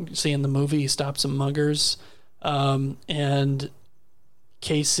out seeing the movie. He stops some muggers. And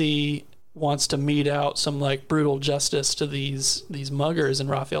Casey wants to mete out some like brutal justice to these muggers, and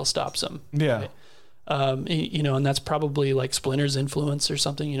Raphael stops him. Yeah. Right? And that's probably like Splinter's influence or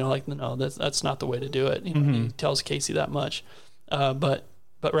something, you know, like, no, that's not the way to do it. You know, he tells Casey that much. But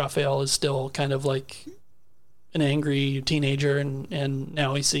Raphael is still kind of like an angry teenager, and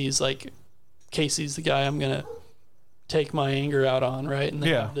now he sees like Casey's the guy I'm going to take my anger out on. Right. And they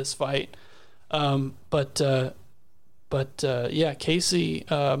have this fight.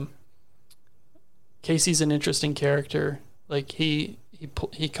 Casey's an interesting character. Like he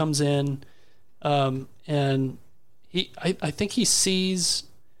comes in, and I think he sees,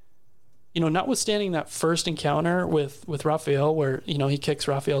 you know, notwithstanding that first encounter with Raphael, where, you know, he kicks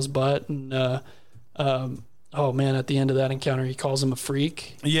Raphael's butt and oh man, at the end of that encounter, he calls him a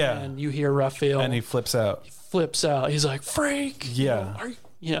freak. Yeah. And you hear Raphael And he flips out. He's like, freak. Yeah.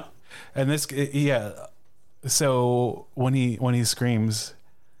 Yeah. And this, yeah. So when he screams,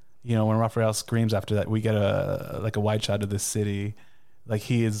 you know, when Raphael screams after that, we get a wide shot of the city. Like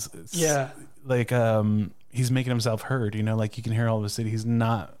he is, like, he's making himself heard, you know, like you can hear all of the city. He's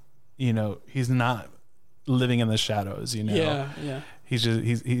not living in the shadows, you know? Yeah.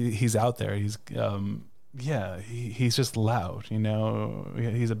 He's out there. He's, he's just loud, you know,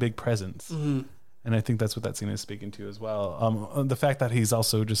 he's a big presence. Mm-hmm. And I think that's what that scene is speaking to as well. The fact that he's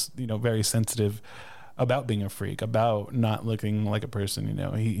also just, you know, very sensitive about being a freak, about not looking like a person, you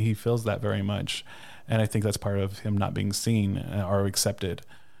know, he feels that very much. And I think that's part of him not being seen or accepted.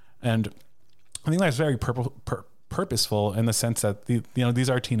 And I think that's very purposeful in the sense that, these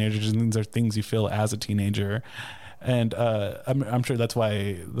are teenagers and these are things you feel as a teenager. And I'm sure that's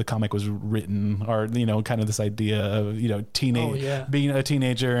why the comic was written, or, you know, kind of this idea of, you know, being a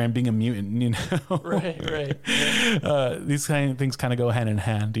teenager and being a mutant, you know. Right. These kind of things kind of go hand in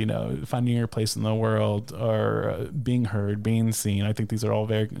hand, you know, finding your place in the world or being heard, being seen. I think these are all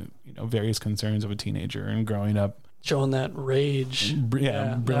very, you know, various concerns of a teenager and growing up. Showing that rage.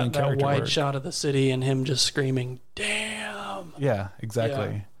 Brilliant that character wide work. shot of the city and him just screaming, damn. Yeah, exactly.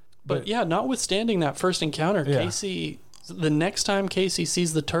 Yeah. But yeah, notwithstanding that first encounter, Casey, the next time Casey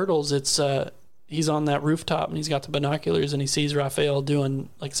sees the turtles, it's he's on that rooftop and he's got the binoculars and he sees Raphael doing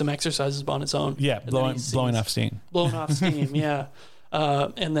like some exercises on his own. Yeah, blowing off steam. Blowing off steam, yeah.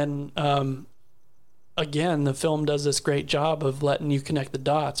 And then again, the film does this great job of letting you connect the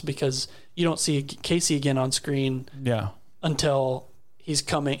dots because you don't see Casey again on screen until he's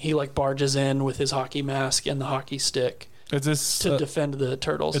coming. He like barges in with his hockey mask and the hockey stick. Is this to defend the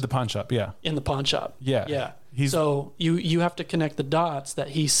turtles at the pawn shop? Yeah, in the pawn shop. Yeah. So you have to connect the dots that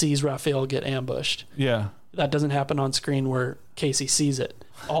he sees Raphael get ambushed. Yeah, that doesn't happen on screen where Casey sees it.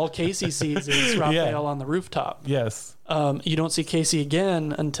 All Casey sees is Raphael on the rooftop. Yes. You don't see Casey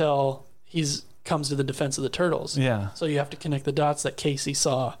again until comes to the defense of the turtles. Yeah. So you have to connect the dots that Casey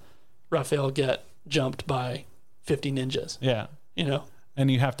saw Raphael get jumped by 50 ninjas. Yeah. You know. And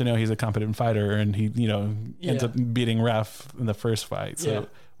you have to know he's a competent fighter, and he, you know, ends up beating Raph in the first fight. So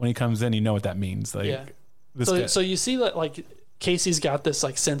when he comes in, you know what that means. Like, so you see that like Casey's got this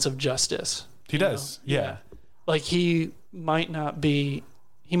like sense of justice. He does. Yeah. Like he might not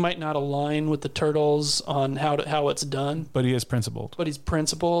align with the turtles on how it's done, but he is principled. But he's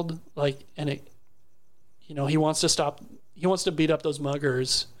principled. Like, and it, you know, he wants to beat up those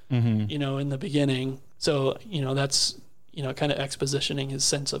muggers. Mm-hmm. You know, in the beginning. So you know that's. You know, kind of expositioning his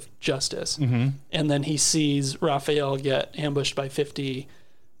sense of justice. Mm-hmm. And then he sees Raphael get ambushed by 50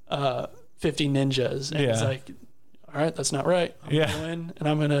 ninjas. And he's like, all right, that's not right. I'm gonna win, and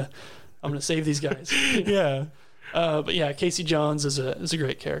I'm gonna save these guys. Yeah. But yeah, Casey Jones is a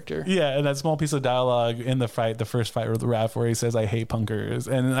great character. Yeah, and that small piece of dialogue in the first fight with Raph, where he says, "I hate punkers,"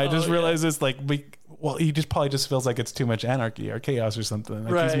 and I just realized this, like, he probably just feels like it's too much anarchy or chaos or something.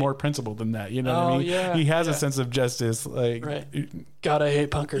 Like he's more principled than that. You know what I mean? Yeah, he has a sense of justice. Like, God, I hate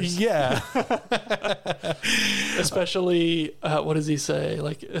punkers. Yeah. Especially, what does he say?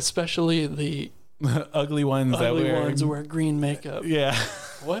 Like, especially the ugly ones who wear green makeup. Yeah.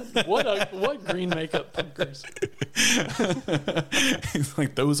 What green makeup punkers? He's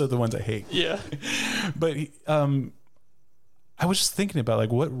like, those are the ones I hate. Yeah. But I was just thinking about,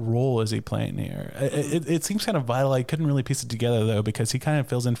 like, what role is he playing here? It seems kind of vital. I couldn't really piece it together, though, because he kind of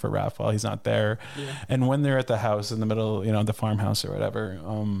fills in for Raph while he's not there. Yeah. And when they're at the house in the middle, you know, the farmhouse or whatever,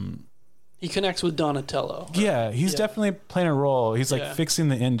 he connects with Donatello. Yeah, he's definitely playing a role. He's like fixing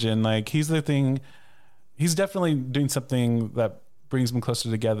the engine. Like, he's definitely doing something that brings them closer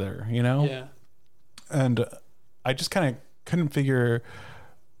together, you know? Yeah. And I just kind of couldn't figure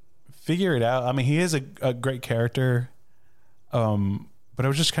it out. I mean, he is a great character. But I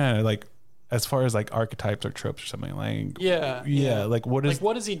was just kind of like, as far as like archetypes or tropes or something, like like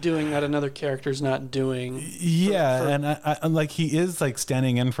what is he doing that another character's not doing? And I like, he is like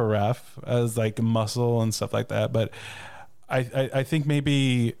standing in for Raph as like muscle and stuff like that, but I think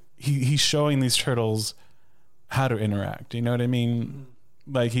maybe he's showing these turtles how to interact, you know what I mean?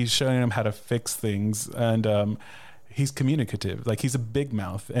 Mm-hmm. Like, he's showing them how to fix things, and he's communicative. Like, he's a big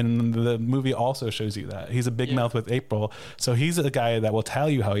mouth, and the movie also shows you that he's a big mouth with April. So he's a guy that will tell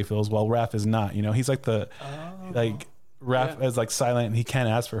you how he feels, while Raph is not. You know, he's like Raph is like silent, and he can't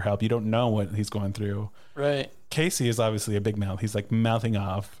ask for help. You don't know what he's going through. Right. Casey is obviously a big mouth. He's like mouthing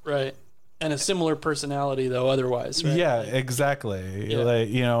off. Right. And a similar personality, though, otherwise, right? Yeah, exactly. Yeah. Like,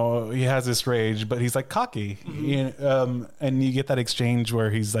 you know, he has this rage, but he's like cocky. You know, and you get that exchange where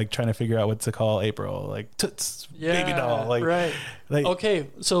he's like trying to figure out what to call April, like toots, baby doll, like right. Like, Okay,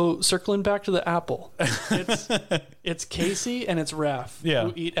 so circling back to the apple, it's Casey and it's Raph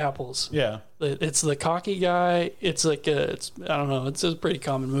who eat apples. Yeah. It's the cocky guy. It's like I don't know. It's a pretty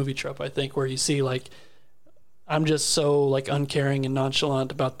common movie trope, I think, where you see like, I'm just so like uncaring and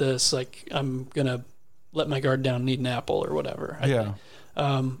nonchalant about this. Like I'm gonna let my guard down and eat an apple or whatever. I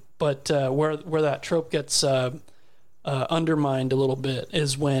think. But where that trope gets undermined a little bit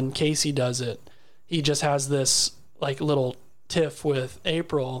is when Casey does it. He just has this like little tiff with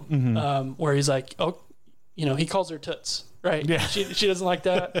April, where he's like, oh, you know, he calls her toots, right? Yeah. She doesn't like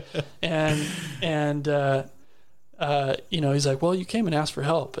that, and you know, he's like, well, you came and asked for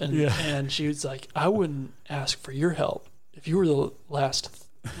help, and she was like, I wouldn't ask for your help if you were the last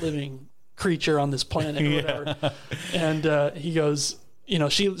living creature on this planet or whatever. And he goes, you know,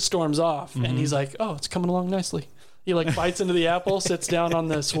 she storms off, and he's like, oh, it's coming along nicely. He like bites into the apple, sits down on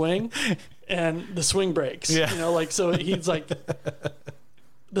the swing, and the swing breaks. You know, like, so he's like,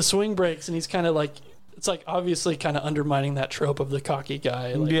 the swing breaks, and he's kind of like, it's like obviously kind of undermining that trope of the cocky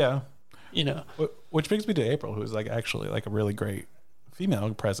guy. Like, you know, which brings me to April, who's like actually like a really great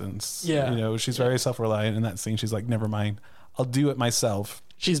female presence. Yeah. You know, she's very self-reliant in that scene. She's like, never mind, I'll do it myself.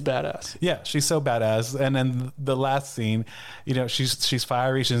 She's badass. Yeah, she's so badass. And then the last scene, you know, she's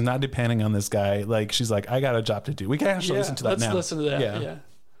fiery. She's not depending on this guy. Like, she's like, I got a job to do. We can actually listen to that now. Let's listen to that. Yeah.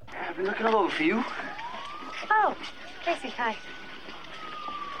 I've been looking all over for you. Oh, Casey, hi.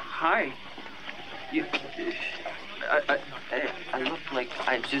 Hi. You, I look like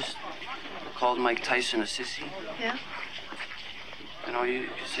I just called Mike Tyson a sissy. Yeah? And all you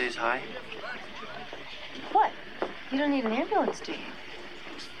say is hi? What? You don't need an ambulance, do you?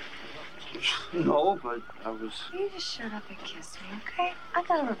 No, but I was... You just shut up and kiss me, okay? I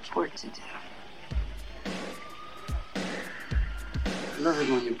got a report to do. I love it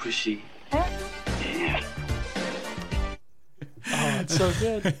when you're pushy. Huh? Yeah. Oh, it's so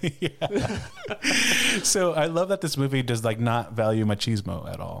good. So I love that this movie does like not value machismo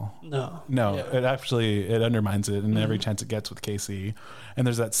at all. No. It actually, it undermines it in every chance it gets with Casey. And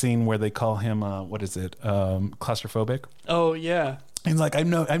there's that scene where they call him, what is it? Claustrophobic. Oh yeah. He's like, I've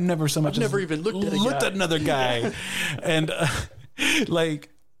never so much I've never even looked at another guy. And like,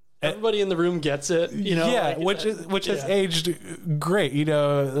 everybody in the room gets it, you know. Yeah, like, which has aged great. You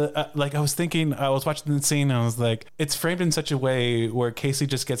know, like I was watching the scene, and I was like, it's framed in such a way where Casey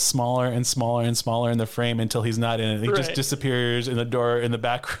just gets smaller and smaller and smaller in the frame until he's not in it. He just disappears in the door in the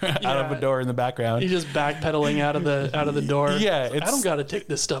background, out of a door in the background. He's just backpedaling out of the door. Yeah, I don't got to take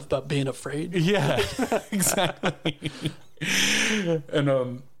this stuff about being afraid. Yeah, exactly.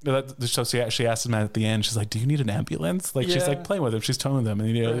 And so she asks him at the end, she's like, do you need an ambulance? Like, she's like playing with him, she's telling them,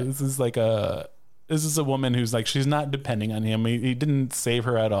 and you know, this is a woman who's like, she's not depending on him. He didn't save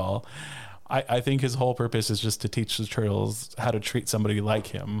her at all. I think his whole purpose is just to teach the turtles how to treat somebody like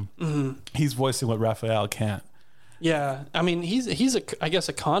him. He's voicing what Raphael can't. Yeah, I mean, he's I guess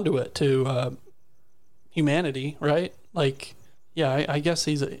a conduit to humanity, right? Like, yeah, I guess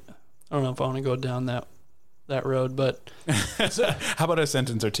I don't know if I want to go down that road, but how about a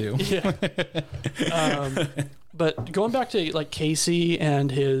sentence or two? Yeah. But going back to like Casey and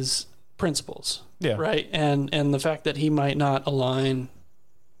his principles, right, and the fact that he might not align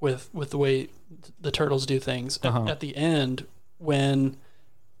with the way the turtles do things at the end when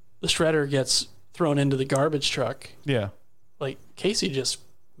the shredder gets thrown into the garbage truck. Yeah, like Casey just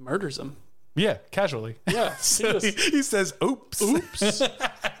murders him. Yeah, casually. Yeah, he says, "Oops."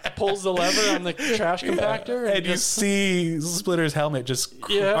 Pulls the lever on the trash compactor, and you see Splitter's helmet just,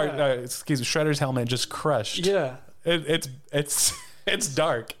 Shredder's helmet just crushed. Yeah, it's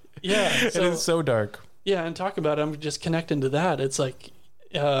dark. Yeah, it is so dark. Yeah, and talk about it, I'm just connecting to that. It's like,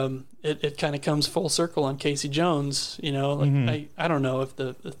 it kind of comes full circle on Casey Jones. You know, like I don't know if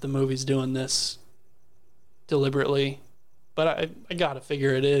the movie's doing this deliberately, but I gotta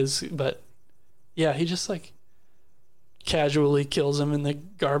figure it is. But yeah, he just like casually kills him in the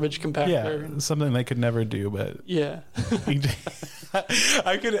garbage compactor. Yeah, something they could never do, but yeah.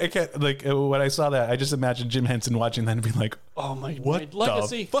 I can't, like, when I saw that, I just imagined Jim Henson watching that and being like, oh my, what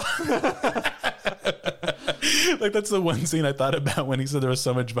legacy. Like, that's the one scene I thought about when he said there was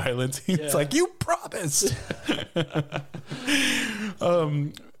so much violence. He's like, you promised.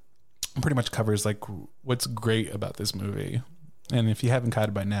 Pretty much covers like what's great about this movie. And if you haven't caught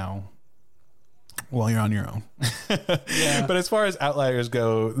it by now, well, you're on your own. Yeah. But as far as outliers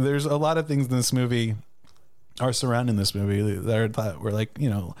go, there's a lot of things in this movie are surrounding this movie that were like, you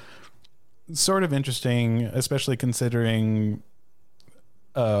know, sort of interesting, especially considering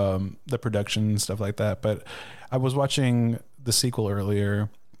the production and stuff like that. But I was watching the sequel earlier,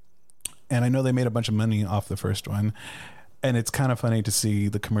 and I know they made a bunch of money off the first one, and it's kind of funny to see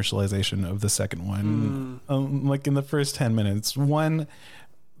the commercialization of the second one. Like in the first 10 minutes,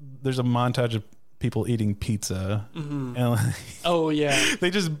 there's a montage of people eating pizza, and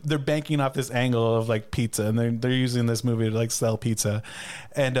like, they're banking off this angle of like pizza, and they're using this movie to like sell pizza.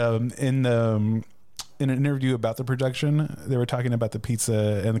 And in an interview about the production, they were talking about the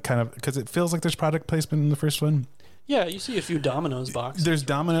pizza and kind of, because it feels like there's product placement in the first one. Yeah, you see a few Domino's boxes. There's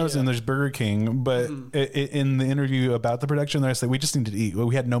Domino's and there's Burger King, but in the interview about the production, they said we just needed to eat. Well,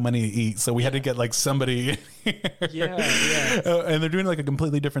 we had no money to eat, so we had to get like somebody. And they're doing like a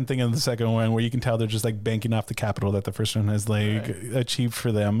completely different thing in the second one, where you can tell they're just like banking off the capital that the first one has like achieved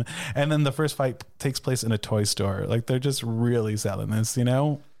for them. And then the first fight takes place in a toy store. Like they're just really selling this, you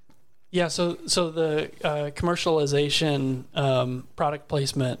know? Yeah. So the commercialization, product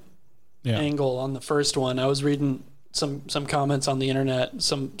placement angle on the first one, I was reading some comments on the internet,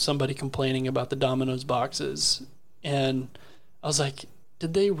 somebody complaining about the Domino's boxes, and I was like,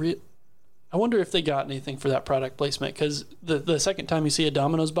 did they I wonder if they got anything for that product placement, because the second time you see a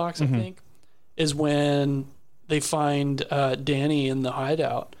Domino's box, I think, is when they find Danny in the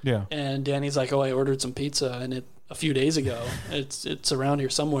hideout, and Danny's like, oh, I ordered some pizza and a few days ago, it's around here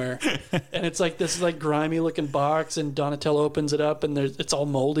somewhere, and it's like this like grimy looking box, and Donatello opens it up and it's all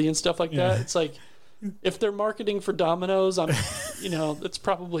moldy and stuff like that. It's like, if they're marketing for Domino's, it's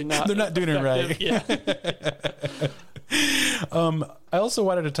probably not. They're not doing it right. Yeah. I also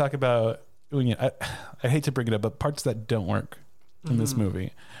wanted to talk about, I hate to bring it up, but parts that don't work in this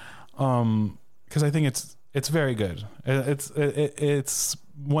movie, because I think it's very good. It's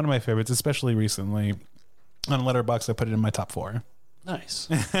one of my favorites, especially recently. On Letterboxd, I put it in my top 4. Nice.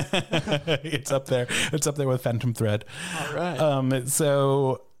 It's up there. It's up there with Phantom Thread. All right.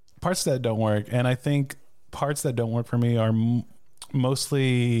 So parts that don't work, and I think parts that don't work for me are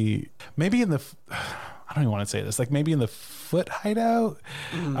mostly maybe in the, I don't even want to say this, like maybe in the foot hideout.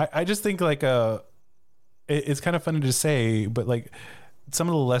 I just think like it's kind of funny to say, but like some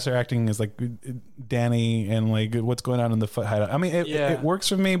of the lesser acting is like Danny and like what's going on in the foot hideout. I mean, it works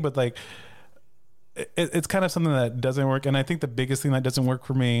for me, but like it's kind of something that doesn't work. And I think the biggest thing that doesn't work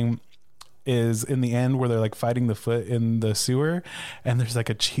for me is in the end where they're like fighting the foot in the sewer, and there's like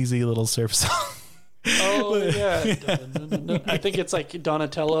a cheesy little surf song. Oh yeah. I think it's like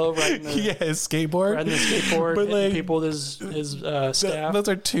Donatello riding his skateboard, but like people with his staff. Those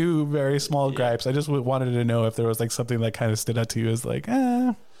are two very small gripes. I just wanted to know if there was like something that kind of stood out to you as like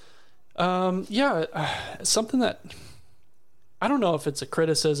something that I don't know if it's a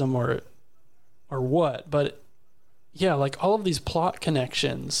criticism or what, but yeah, like all of these plot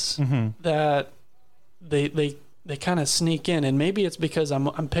connections that they kind of sneak in, and maybe it's because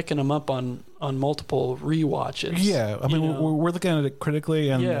I'm picking them up on multiple rewatches. Yeah, I mean we're looking at it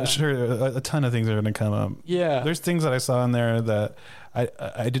critically, and sure, a ton of things are going to come up. Yeah, there's things that I saw in there that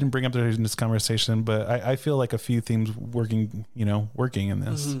I didn't bring up in this conversation, but I feel like a few themes working in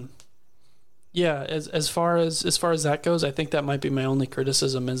this. Yeah, as far as that goes, I think that might be my only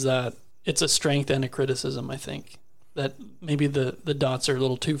criticism, is that it's a strength and a criticism. I think that maybe the dots are a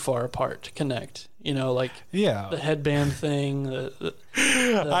little too far apart to connect. The headband thing.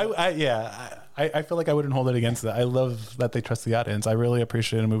 I feel like I wouldn't hold it against that. I love that they trust the audience. I really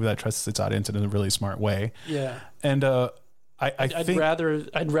appreciate a movie that trusts its audience in a really smart way. Yeah, and I'd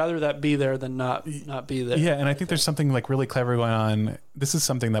rather that be there than not be there. Yeah, and I think there's something like really clever going on. This is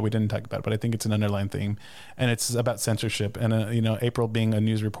something that we didn't talk about, but I think it's an underlying theme, and it's about censorship. And April being a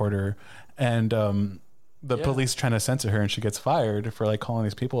news reporter, and the police trying to censor her, and she gets fired for like calling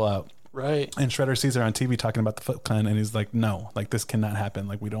these people out. Right. And Shredder sees her on TV talking about the Foot Clan, and he's like, "No, like this cannot happen.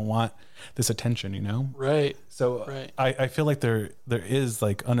 Like we don't want this attention." Right. So I feel like there is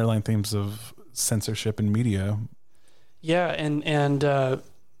like underlying themes of censorship in media. Yeah, and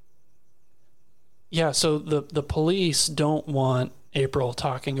so the police don't want April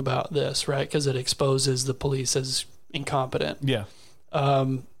talking about this, right? Because it exposes the police as incompetent. Yeah.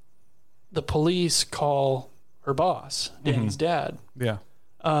 The police call her boss, Danny's dad. Yeah.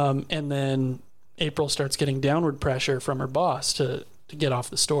 And then April starts getting downward pressure from her boss to get off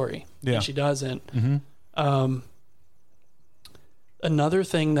the story. Yeah. And she doesn't. Another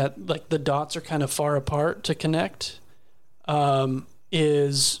thing that like the dots are kind of far apart to connect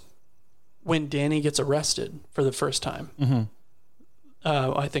is when Danny gets arrested for the first time.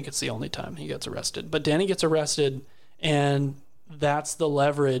 I think it's the only time he gets arrested. But Danny gets arrested, and that's the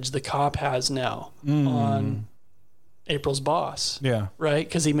leverage the cop has now on April's boss. Yeah. Right?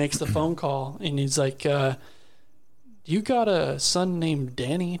 Because he makes the phone call and he's like, you got a son named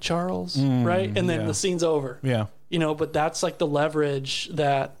Danny Charles, right? And then the scene's over. Yeah. You know, but that's like the leverage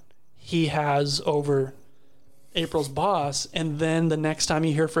that he has over April's boss. And then the next time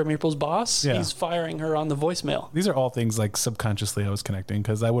you hear from April's boss, he's firing her on the voicemail. These are all things like subconsciously I was connecting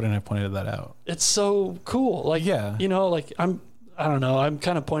because I wouldn't have pointed that out. It's so cool. Like, you know, like I don't know. I'm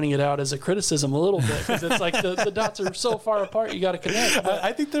kind of pointing it out as a criticism a little bit because it's like the dots are so far apart. You got to connect. But,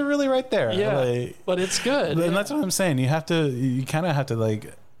 I think they're really right there. Yeah, like, but it's good. And that's what I'm saying. You kind of have to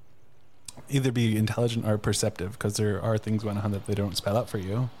like either be intelligent or perceptive because there are things going on that they don't spell out for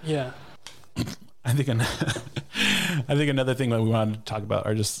you. Yeah. I think another thing that we wanted to talk about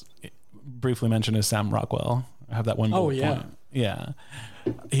or just briefly mention is Sam Rockwell. I have that one. Oh yeah. Point. Yeah.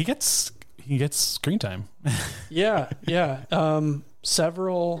 He gets screen time. Yeah.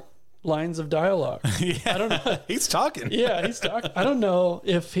 Several lines of dialogue. I don't know. He's talking. Yeah, he's talking. I don't know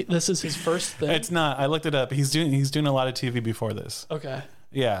if this is his first thing. It's not. I looked it up. He's doing a lot of TV before this. Okay.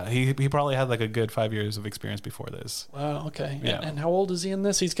 Yeah, he probably had like a good 5 years of experience before this. Wow. Okay. Yeah. And how old is he in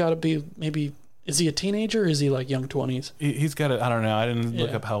this? He's got to be maybe. Is he a teenager or is he like young 20s? He's got I don't know. I didn't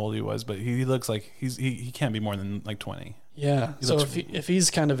look up how old he was, but he looks like he can't be more than like 20. Yeah. So if he's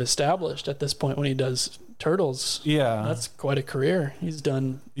kind of established at this point when he does Turtles, that's quite a career he's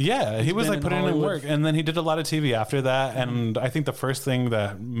done. Yeah, he was like putting in work, and then he did a lot of TV after that. And I think the first thing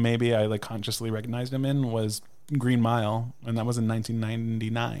that maybe I like consciously recognized him in was Green Mile, and that was in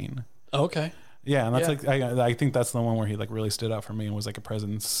 1999. Okay. Yeah, and that's like I think that's the one where he like really stood out for me and was like a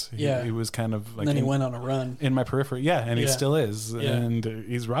presence. He was kind of like. And then he went on a run in my periphery. Yeah, and he still is, and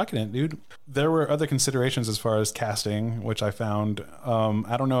he's rocking it, dude. There were other considerations as far as casting, which I found.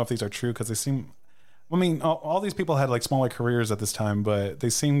 I don't know if these are true because they seem. I mean, all these people had like smaller careers at this time, but they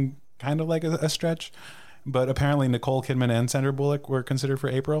seem kind of like a stretch. But apparently, Nicole Kidman and Sandra Bullock were considered for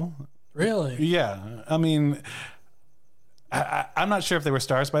April. Really? Yeah, I mean. I'm not sure if they were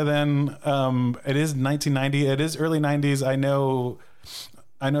stars by then. It is 1990. It is early 90s. I know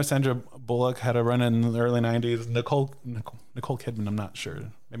Sandra Bullock had a run in the early 90s. Nicole Kidman, I'm not sure.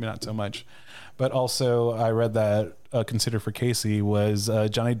 Maybe not so much. But also, I read that considered for Casey was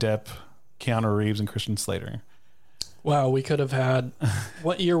Johnny Depp, Keanu Reeves, and Christian Slater. Wow, we could have had.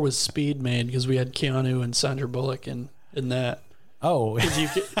 What year was Speed made? Because we had Keanu and Sandra Bullock in that. Oh, could you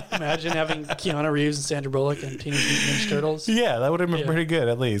imagine having Keanu Reeves and Sandra Bullock and Teenage Mutant Ninja Turtles? Yeah, that would have been pretty good,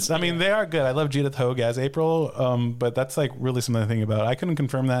 at least. I mean, they are good. I love Judith Hogue as April, but that's like really something to think about. I couldn't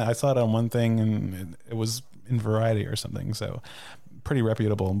confirm that. I saw it on one thing, and it was in Variety or something, so pretty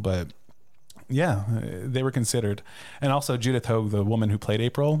reputable. But yeah, they were considered. And also Judith Hogue, the woman who played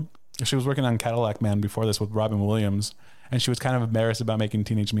April, she was working on Cadillac Man before this with Robin Williams, and she was kind of embarrassed about making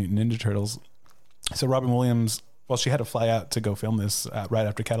Teenage Mutant Ninja Turtles. So Robin Williams... Well, she had to fly out to go film this right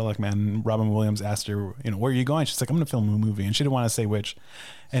after Cadillac Man. Robin Williams asked her, where are you going? She's like, I'm going to film a movie. And she didn't want to say which.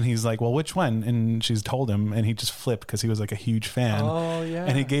 And he's like, well, which one? And she's told him, and he just flipped because he was like a huge fan. Oh, yeah.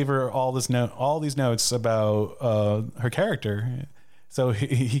 And he gave her all these notes about her character. So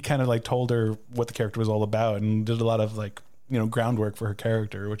he kind of like told her what the character was all about and did a lot of like, groundwork for her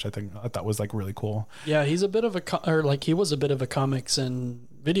character, which I thought was like really cool. Yeah, he's a bit of he was a bit of a comics and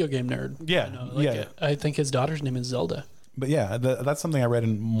video game nerd. Yeah, I think his daughter's name is Zelda. But yeah, that's something I read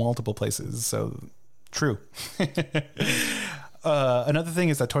in multiple places. So true. Another thing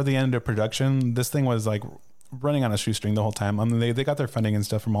is that toward the end of production, this thing was like running on a shoestring the whole time. I mean, they got their funding and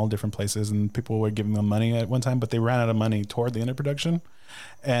stuff from all different places, and people were giving them money at one time, but they ran out of money toward the end of production.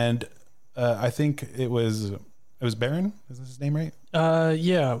 And I think it was Barron. Is this his name right?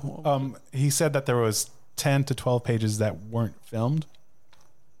 Yeah. He said that there was 10 to 12 pages that weren't filmed.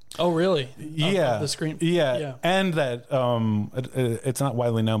 Oh, really? Yeah. The screen. Yeah. And that it's not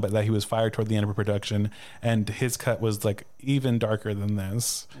widely known, but that he was fired toward the end of production, and his cut was like even darker than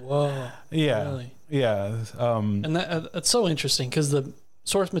this. Whoa. Yeah. Really? Yeah. And that's so interesting because the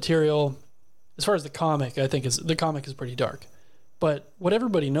source material, as far as the comic, I think the comic is pretty dark. But what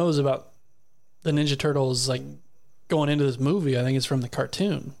everybody knows about the Ninja Turtles, like going into this movie, I think it's from the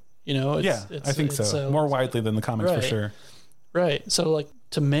cartoon. I think so. More widely than the comics, for sure. Right. So like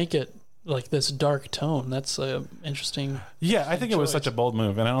to make it like this dark tone, that's interesting. Yeah, I think it was such a bold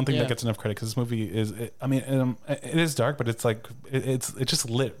move, and I don't think that gets enough credit because this movie is. It is dark, but it's like it's just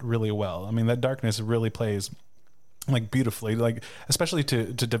lit really well. I mean, that darkness really plays like beautifully, like especially to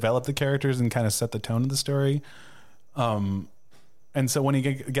develop the characters and kind of set the tone of the story. And so when you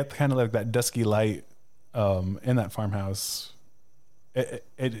get kind of like that dusky light in that farmhouse,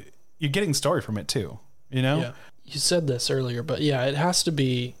 you're getting story from it too. Yeah. You said this earlier, but yeah, it has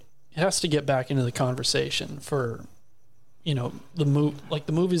to get back into the conversation for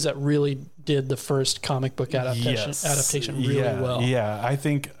the movies that really did the first comic book adaptation really well. Yeah, I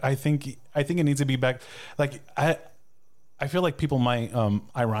think it needs to be back. Like I feel like people might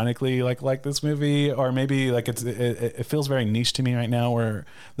ironically like this movie, or maybe like it feels very niche to me right now, where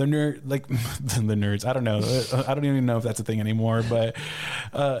the nerds. I don't know. I don't even know if that's a thing anymore, but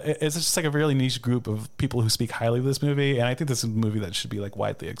it's just like a really niche group of people who speak highly of this movie, and I think this is a movie that should be like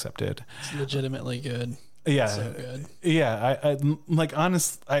widely accepted. It's legitimately good. Yeah, so good. Yeah.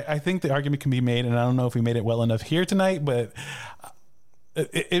 I think the argument can be made, and I don't know if we made it well enough here tonight, but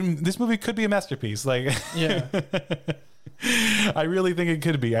this movie could be a masterpiece. Like, yeah. I really think it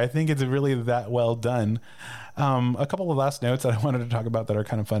could be. I think it's really that well done. A couple of last notes that I wanted to talk about that are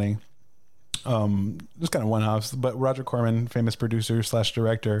kind of funny. Just kind of one-offs, but Roger Corman, famous producer /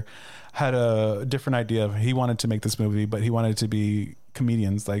 director, had a different idea. He wanted to make this movie, but he wanted it to be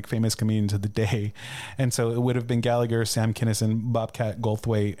comedians, like famous comedians of the day. And so it would have been Gallagher, Sam Kinison, Bobcat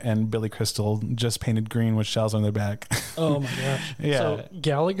Goldthwait, and Billy Crystal, just painted green with shells on their back. Oh my gosh. Yeah. So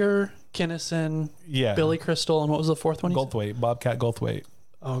Gallagher, Kinison, Billy Crystal, and what was the fourth one? Goldthwait, Bobcat Goldthwait.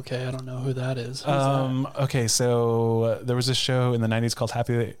 Okay, I don't know who that is. Okay, so there was a show in the 90s called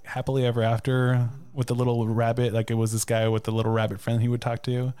Happily Ever After with the little rabbit. Like, it was this guy with the little rabbit friend he would talk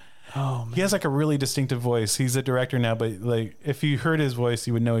to. Oh, man. He has like a really distinctive voice. He's a director now, but like if you heard his voice,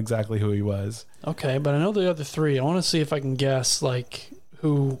 you would know exactly who he was. Okay, but I know the other three. I want to see if I can guess like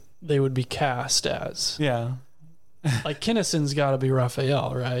who they would be cast as. Yeah. Like Kinnison's got to be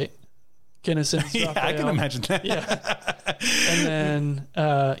Raphael, right? Kinnison's yeah, Raphael. I can imagine that. Yeah. And then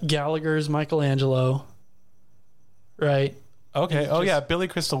Gallagher's Michelangelo, right? Okay. Yeah, Billy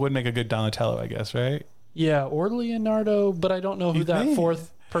Crystal would make a good Donatello, I guess, right? Yeah, or Leonardo, but I don't know who that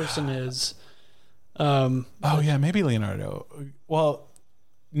fourth person is. Yeah, maybe Leonardo. Well,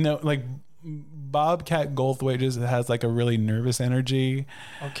 no, like Bobcat Goldthwait just has like a really nervous energy.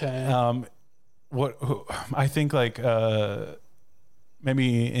 Okay. I think like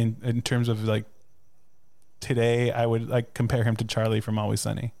maybe in terms of like today, I would like compare him to Charlie from Always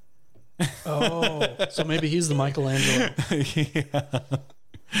Sunny. Oh, so maybe he's the Michelangelo. Yeah.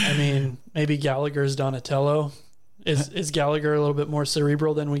 I mean, maybe Gallagher's Donatello. Is Gallagher a little bit more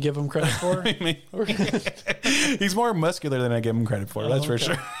cerebral than we give him credit for? He's more muscular than I give him credit for. That's for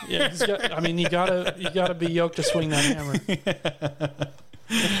sure. Yeah, you gotta be yoked to swing that hammer. Yeah.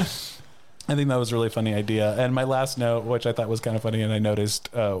 I think that was a really funny idea. And my last note, which I thought was kind of funny, and I noticed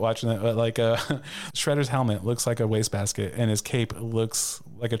watching it, like Shredder's helmet looks like a wastebasket, and his cape looks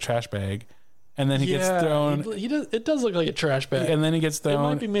like a trash bag. And then he gets thrown. It does look like a trash bag. And then he gets thrown. It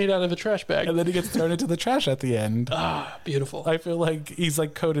might be made out of a trash bag. And then he gets thrown into the trash at the end. Ah, beautiful. I feel like he's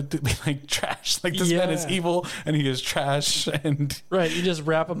like coded to be like trash. Like this man is evil and he is trash. And right, you just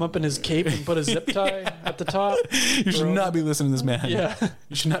wrap him up in his cape and put a zip tie at the top. You should not be listening to this man. Yeah,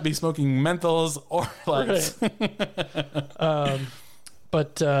 you should not be smoking menthols or lights.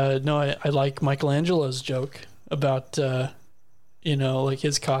 Right. No, I like Michelangelo's joke about. Like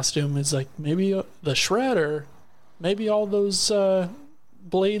his costume is like maybe the shredder, maybe all those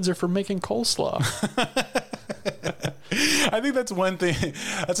blades are for making coleslaw. I think that's one thing.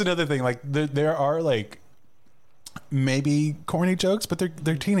 That's another thing. Like there are like maybe corny jokes, but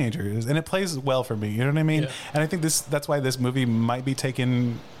they're teenagers, and it plays well for me. You know what I mean? Yeah. And I think that's why this movie might be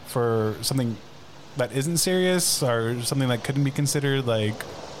taken for something that isn't serious or something that couldn't be considered like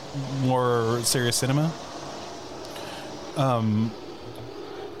more serious cinema. And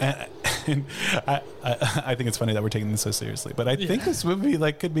I think it's funny that we're taking this so seriously, but I think this movie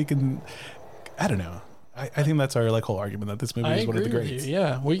like could be I don't know. I think that's our like whole argument that this movie is one of the greats.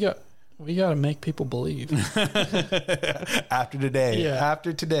 Yeah, we got to make people believe. After today,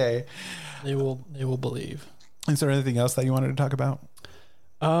 they will believe. Is there anything else that you wanted to talk about?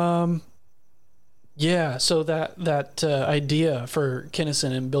 Yeah, so that idea for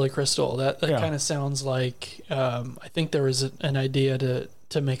Kinison and Billy Crystal, that kind of sounds like I think there was an idea to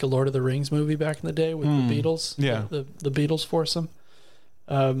make a Lord of the Rings movie back in the day with the Beatles. Yeah, the Beatles foursome.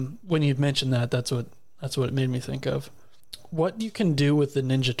 When you mentioned that's what it made me think of. What you can do with the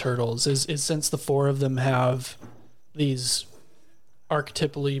Ninja Turtles is since the four of them have these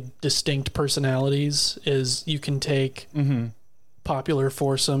archetypally distinct personalities, is you can take popular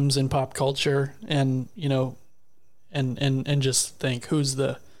foursomes in pop culture and and just think who's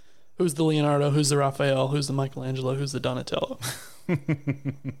the Leonardo, who's the Raphael, who's the Michelangelo, who's the Donatello.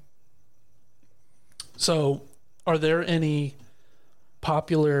 So are there any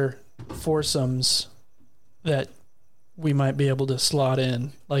popular foursomes that we might be able to slot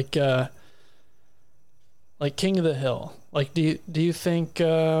in, like King of the Hill? Like do you think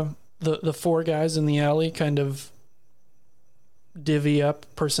the four guys in the alley kind of divvy up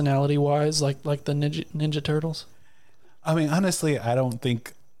personality wise, like the Ninja Turtles? I mean, honestly, I don't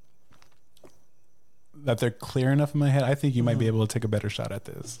think that they're clear enough in my head. I think you might be able to take a better shot at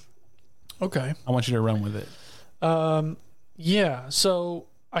this. Okay. I want you to run with it. Yeah. So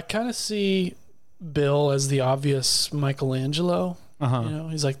I kind of see Bill as the obvious Michelangelo. Uh-huh. You know,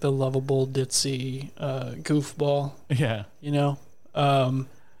 he's like the lovable, ditzy goofball. Yeah. You know,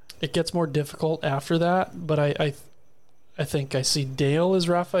 it gets more difficult after that, but I think I see Dale as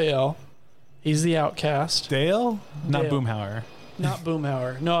Raphael. He's the outcast. Dale? Not Dale. Boomhauer. Not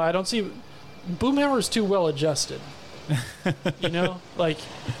Boomhauer. No, I don't see. Boomhauer's too well adjusted. You know, like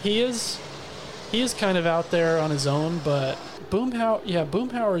he is kind of out there on his own, but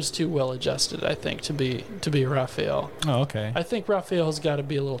Boomhauer is too well adjusted, I think, to be Raphael. Oh, okay. I think Raphael's got to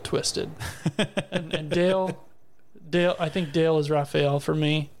be a little twisted. and Dale, I think Dale is Raphael for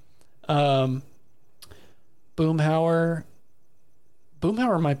me. Boomhauer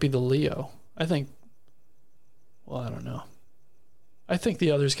might be the Leo. I think. Well, I don't know. I think the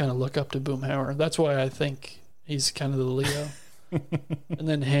others kind of look up to Boomhauer. That's why I think he's kind of the Leo. And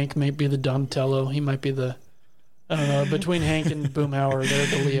then Hank may be the Donatello. He might be the. I don't know. Between Hank and Boomhauer, they're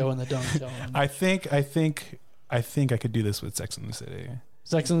the Leo and the Donatello. I think I could do this with Sex and the City.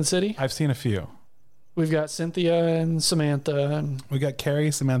 Sex and the City? I've seen a few. We've got Cynthia and Samantha. And... We got Carrie,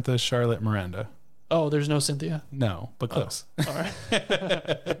 Samantha, Charlotte, Miranda. Oh, there's no Cynthia? No, but close. Oh, all right.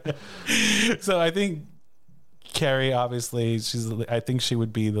 So I think Carrie, obviously, I think she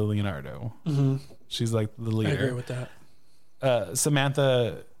would be the Leonardo. Mm-hmm. She's like the leader. I agree with that.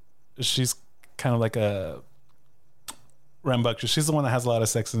 Samantha, she's kind of like a rambunctious. She's the one that has a lot of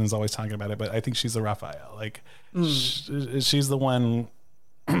sex and is always talking about it, but I think she's the Raphael. Like, she's the one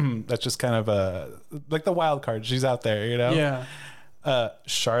that's just kind of like the wild card. She's out there, you know? Yeah.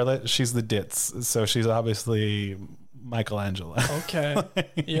 Charlotte, she's the ditz, so she's obviously Michelangelo. Okay.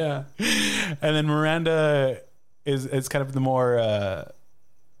 Yeah. And then Miranda is kind of the more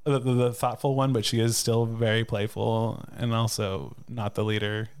the thoughtful one, but she is still very playful and also not the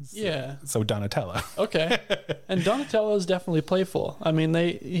leader. Yeah. So Donatello. Okay. And Donatello is definitely playful. I mean,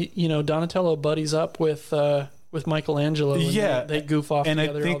 Donatello buddies up with Michelangelo. And yeah, they goof off and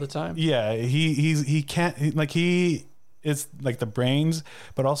together all the time. Yeah, he can't he is like the brains,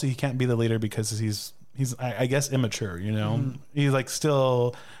 but also he can't be the leader because he's I guess immature. You know, he's like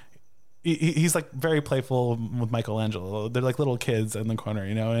still. He's like very playful with Michelangelo. They're like little kids in the corner,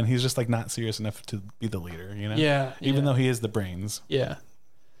 you know, and he's just like not serious enough to be the leader, you know? Yeah. Even though he is the brains. Yeah.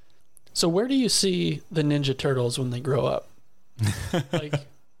 So where do you see the Ninja Turtles when they grow up? Like,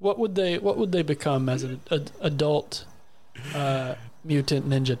 what would they become as an adult mutant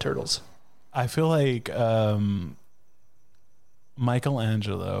Ninja Turtles? I feel like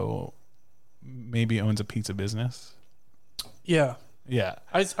Michelangelo maybe owns a pizza business. Yeah. Yeah,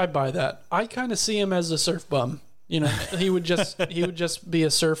 I buy that. I kind of see him as a surf bum. You know, he would just be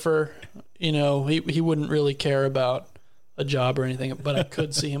a surfer. You know, he wouldn't really care about a job or anything. But I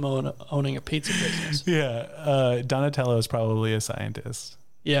could see him owning a pizza business. Yeah, Donatello is probably a scientist.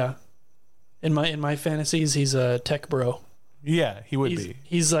 Yeah, in my fantasies, he's a tech bro. Yeah, he would be.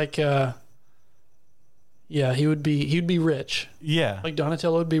 He's like, he'd be rich. Yeah, like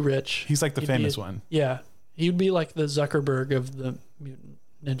Donatello would be rich. He's like the famous one. Yeah. He'd be like the Zuckerberg of the Mutant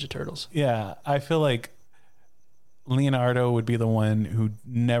Ninja Turtles. Yeah, I feel like Leonardo would be the one who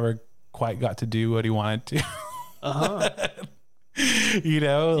never quite got to do what he wanted to. Uh-huh. You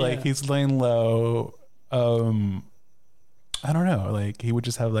know, like he's laying low. I don't know. Like he would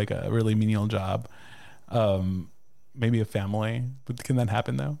just have like a really menial job. Maybe a family. But can that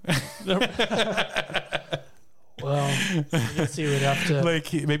happen though? Well, I guess he would have to.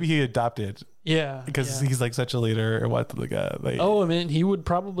 Like maybe he adopted. Yeah, because he's like such a leader or what? Like, I mean, he would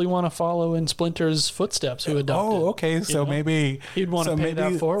probably want to follow in Splinter's footsteps. Who adopted? Oh, okay. So maybe he'd want to pay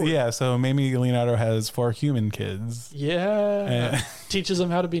that forward. Yeah. So maybe Leonardo has 4 human kids. Yeah. Teaches them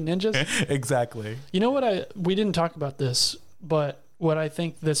how to be ninjas. Exactly. You know what? We didn't talk about this, but what I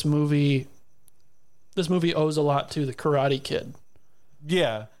think this movie owes a lot to the Karate Kid.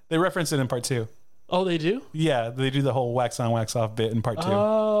 Yeah, they reference it in part 2. Oh, they do? Yeah, they do the whole wax on, wax off bit in part 2.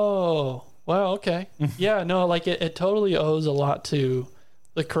 Oh, wow. Okay. Yeah, no, like it totally owes a lot to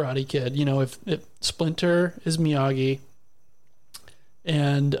the Karate Kid. You know, if Splinter is Miyagi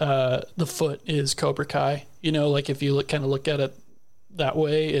and the Foot is Cobra Kai, you know, like if you look at it that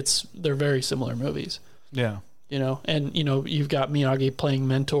way, they're very similar movies. Yeah. You know, and you know, you've got Miyagi playing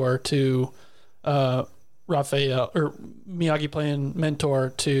mentor to Raphael, or Miyagi playing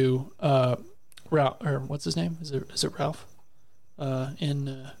mentor to Ralph, or what's his name? Is it Ralph?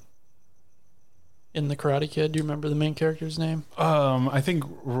 in The Karate Kid? Do you remember the main character's name? I think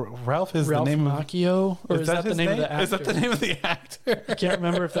Ralph is Ralph the name Macchio? Or is that the his name of the actor? Is that the name of the actor? I can't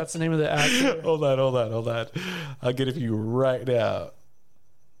remember if that's the name of the actor. Hold on. I'll get it for you right now.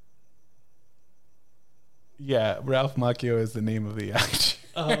 Yeah, Ralph Macchio is the name of the actor.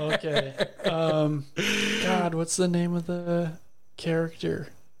 Oh, okay. God, what's the name of the character?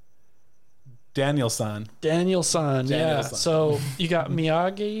 Daniel-san. Daniel-san, yeah. So you got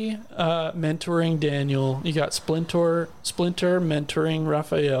Miyagi mentoring Daniel. You got Splinter mentoring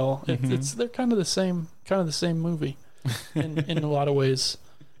Raphael. They're kind of the same movie in a lot of ways.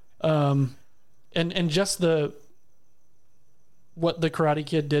 And just what the Karate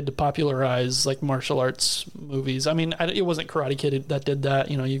Kid did to popularize like martial arts movies. I mean, it wasn't Karate Kid that did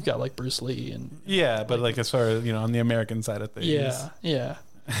that. You know, you've got like Bruce Lee and but like as far as, you know, on the American side of things. Yeah.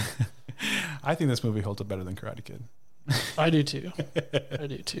 I think this movie holds up better than Karate Kid. I do too.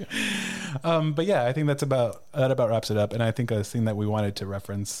 But yeah, I think that about wraps it up. And I think a thing that we wanted to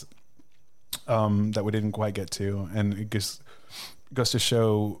reference that we didn't quite get to, and it just goes to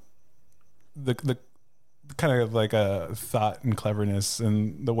show the kind of like a thought and cleverness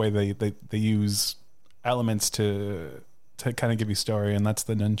and the way they use elements to kind of give you story, and that's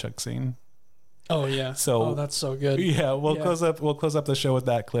the nunchuck scene. Oh yeah. So that's so good. Yeah, we'll close up the show with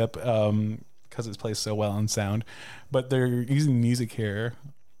that clip because it plays so well on sound. But they're using music here.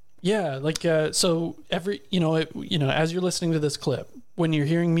 Yeah, like so every as you're listening to this clip, when you're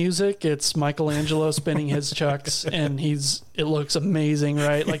hearing music, it's Michelangelo spinning his chucks, and it looks amazing,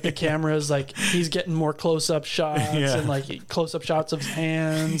 right? Like the camera is like he's getting more close-up shots and like close-up shots of his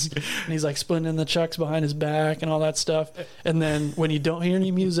hands, and he's like spinning the chucks behind his back and all that stuff. And then when you don't hear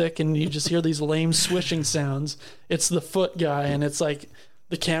any music and you just hear these lame swishing sounds, it's the foot guy, and it's like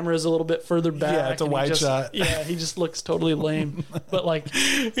the camera is a little bit further back. Yeah, it's a wide shot. Yeah, he just looks totally lame. But like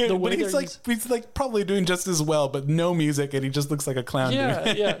the way he's like probably doing just as well, but no music, and he just looks like a clown.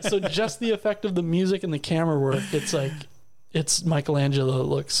 Yeah. So just the effect of the music and the camera work, it's Michelangelo that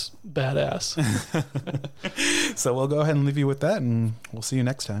looks badass. So we'll go ahead and leave you with that, and we'll see you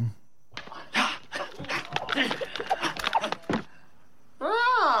next time.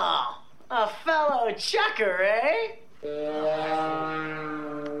 Oh, a fellow chucker, eh?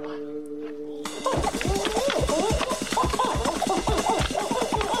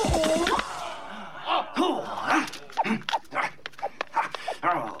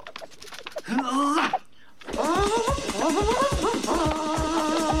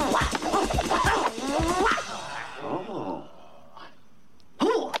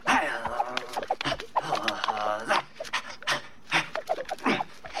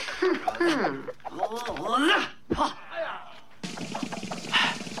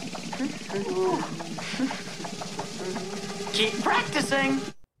 Keep practicing.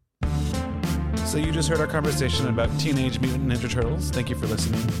 So you just heard our conversation about Teenage Mutant Ninja Turtles. Thank you for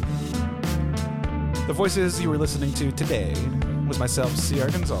listening. The voices you were listening to today was myself,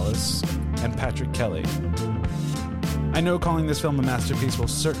 C.R. Gonzalez, and Patrick Kelly. I know calling this film a masterpiece will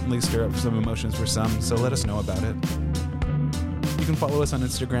certainly stir up some emotions for some, so let us know about it. You can follow us on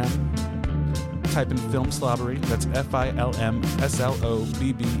Instagram. Type in Film Slobbery, that's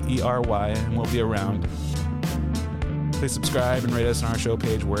FILMSLOBBERY, and we'll be around. Please subscribe and rate us on our show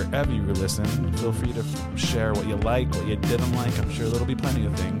page wherever you listen. Feel free to share what you like, what you didn't like. I'm sure there'll be plenty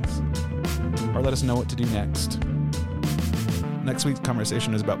of things. Or let us know what to do next. Next week's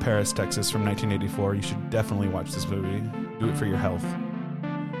conversation is about Paris, Texas from 1984. You should definitely watch this movie. Do it for your health.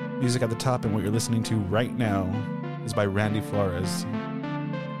 Music at the top and what you're listening to right now is by Randy Flores.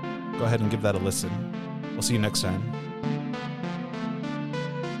 Go ahead and give that a listen. We'll see you next time.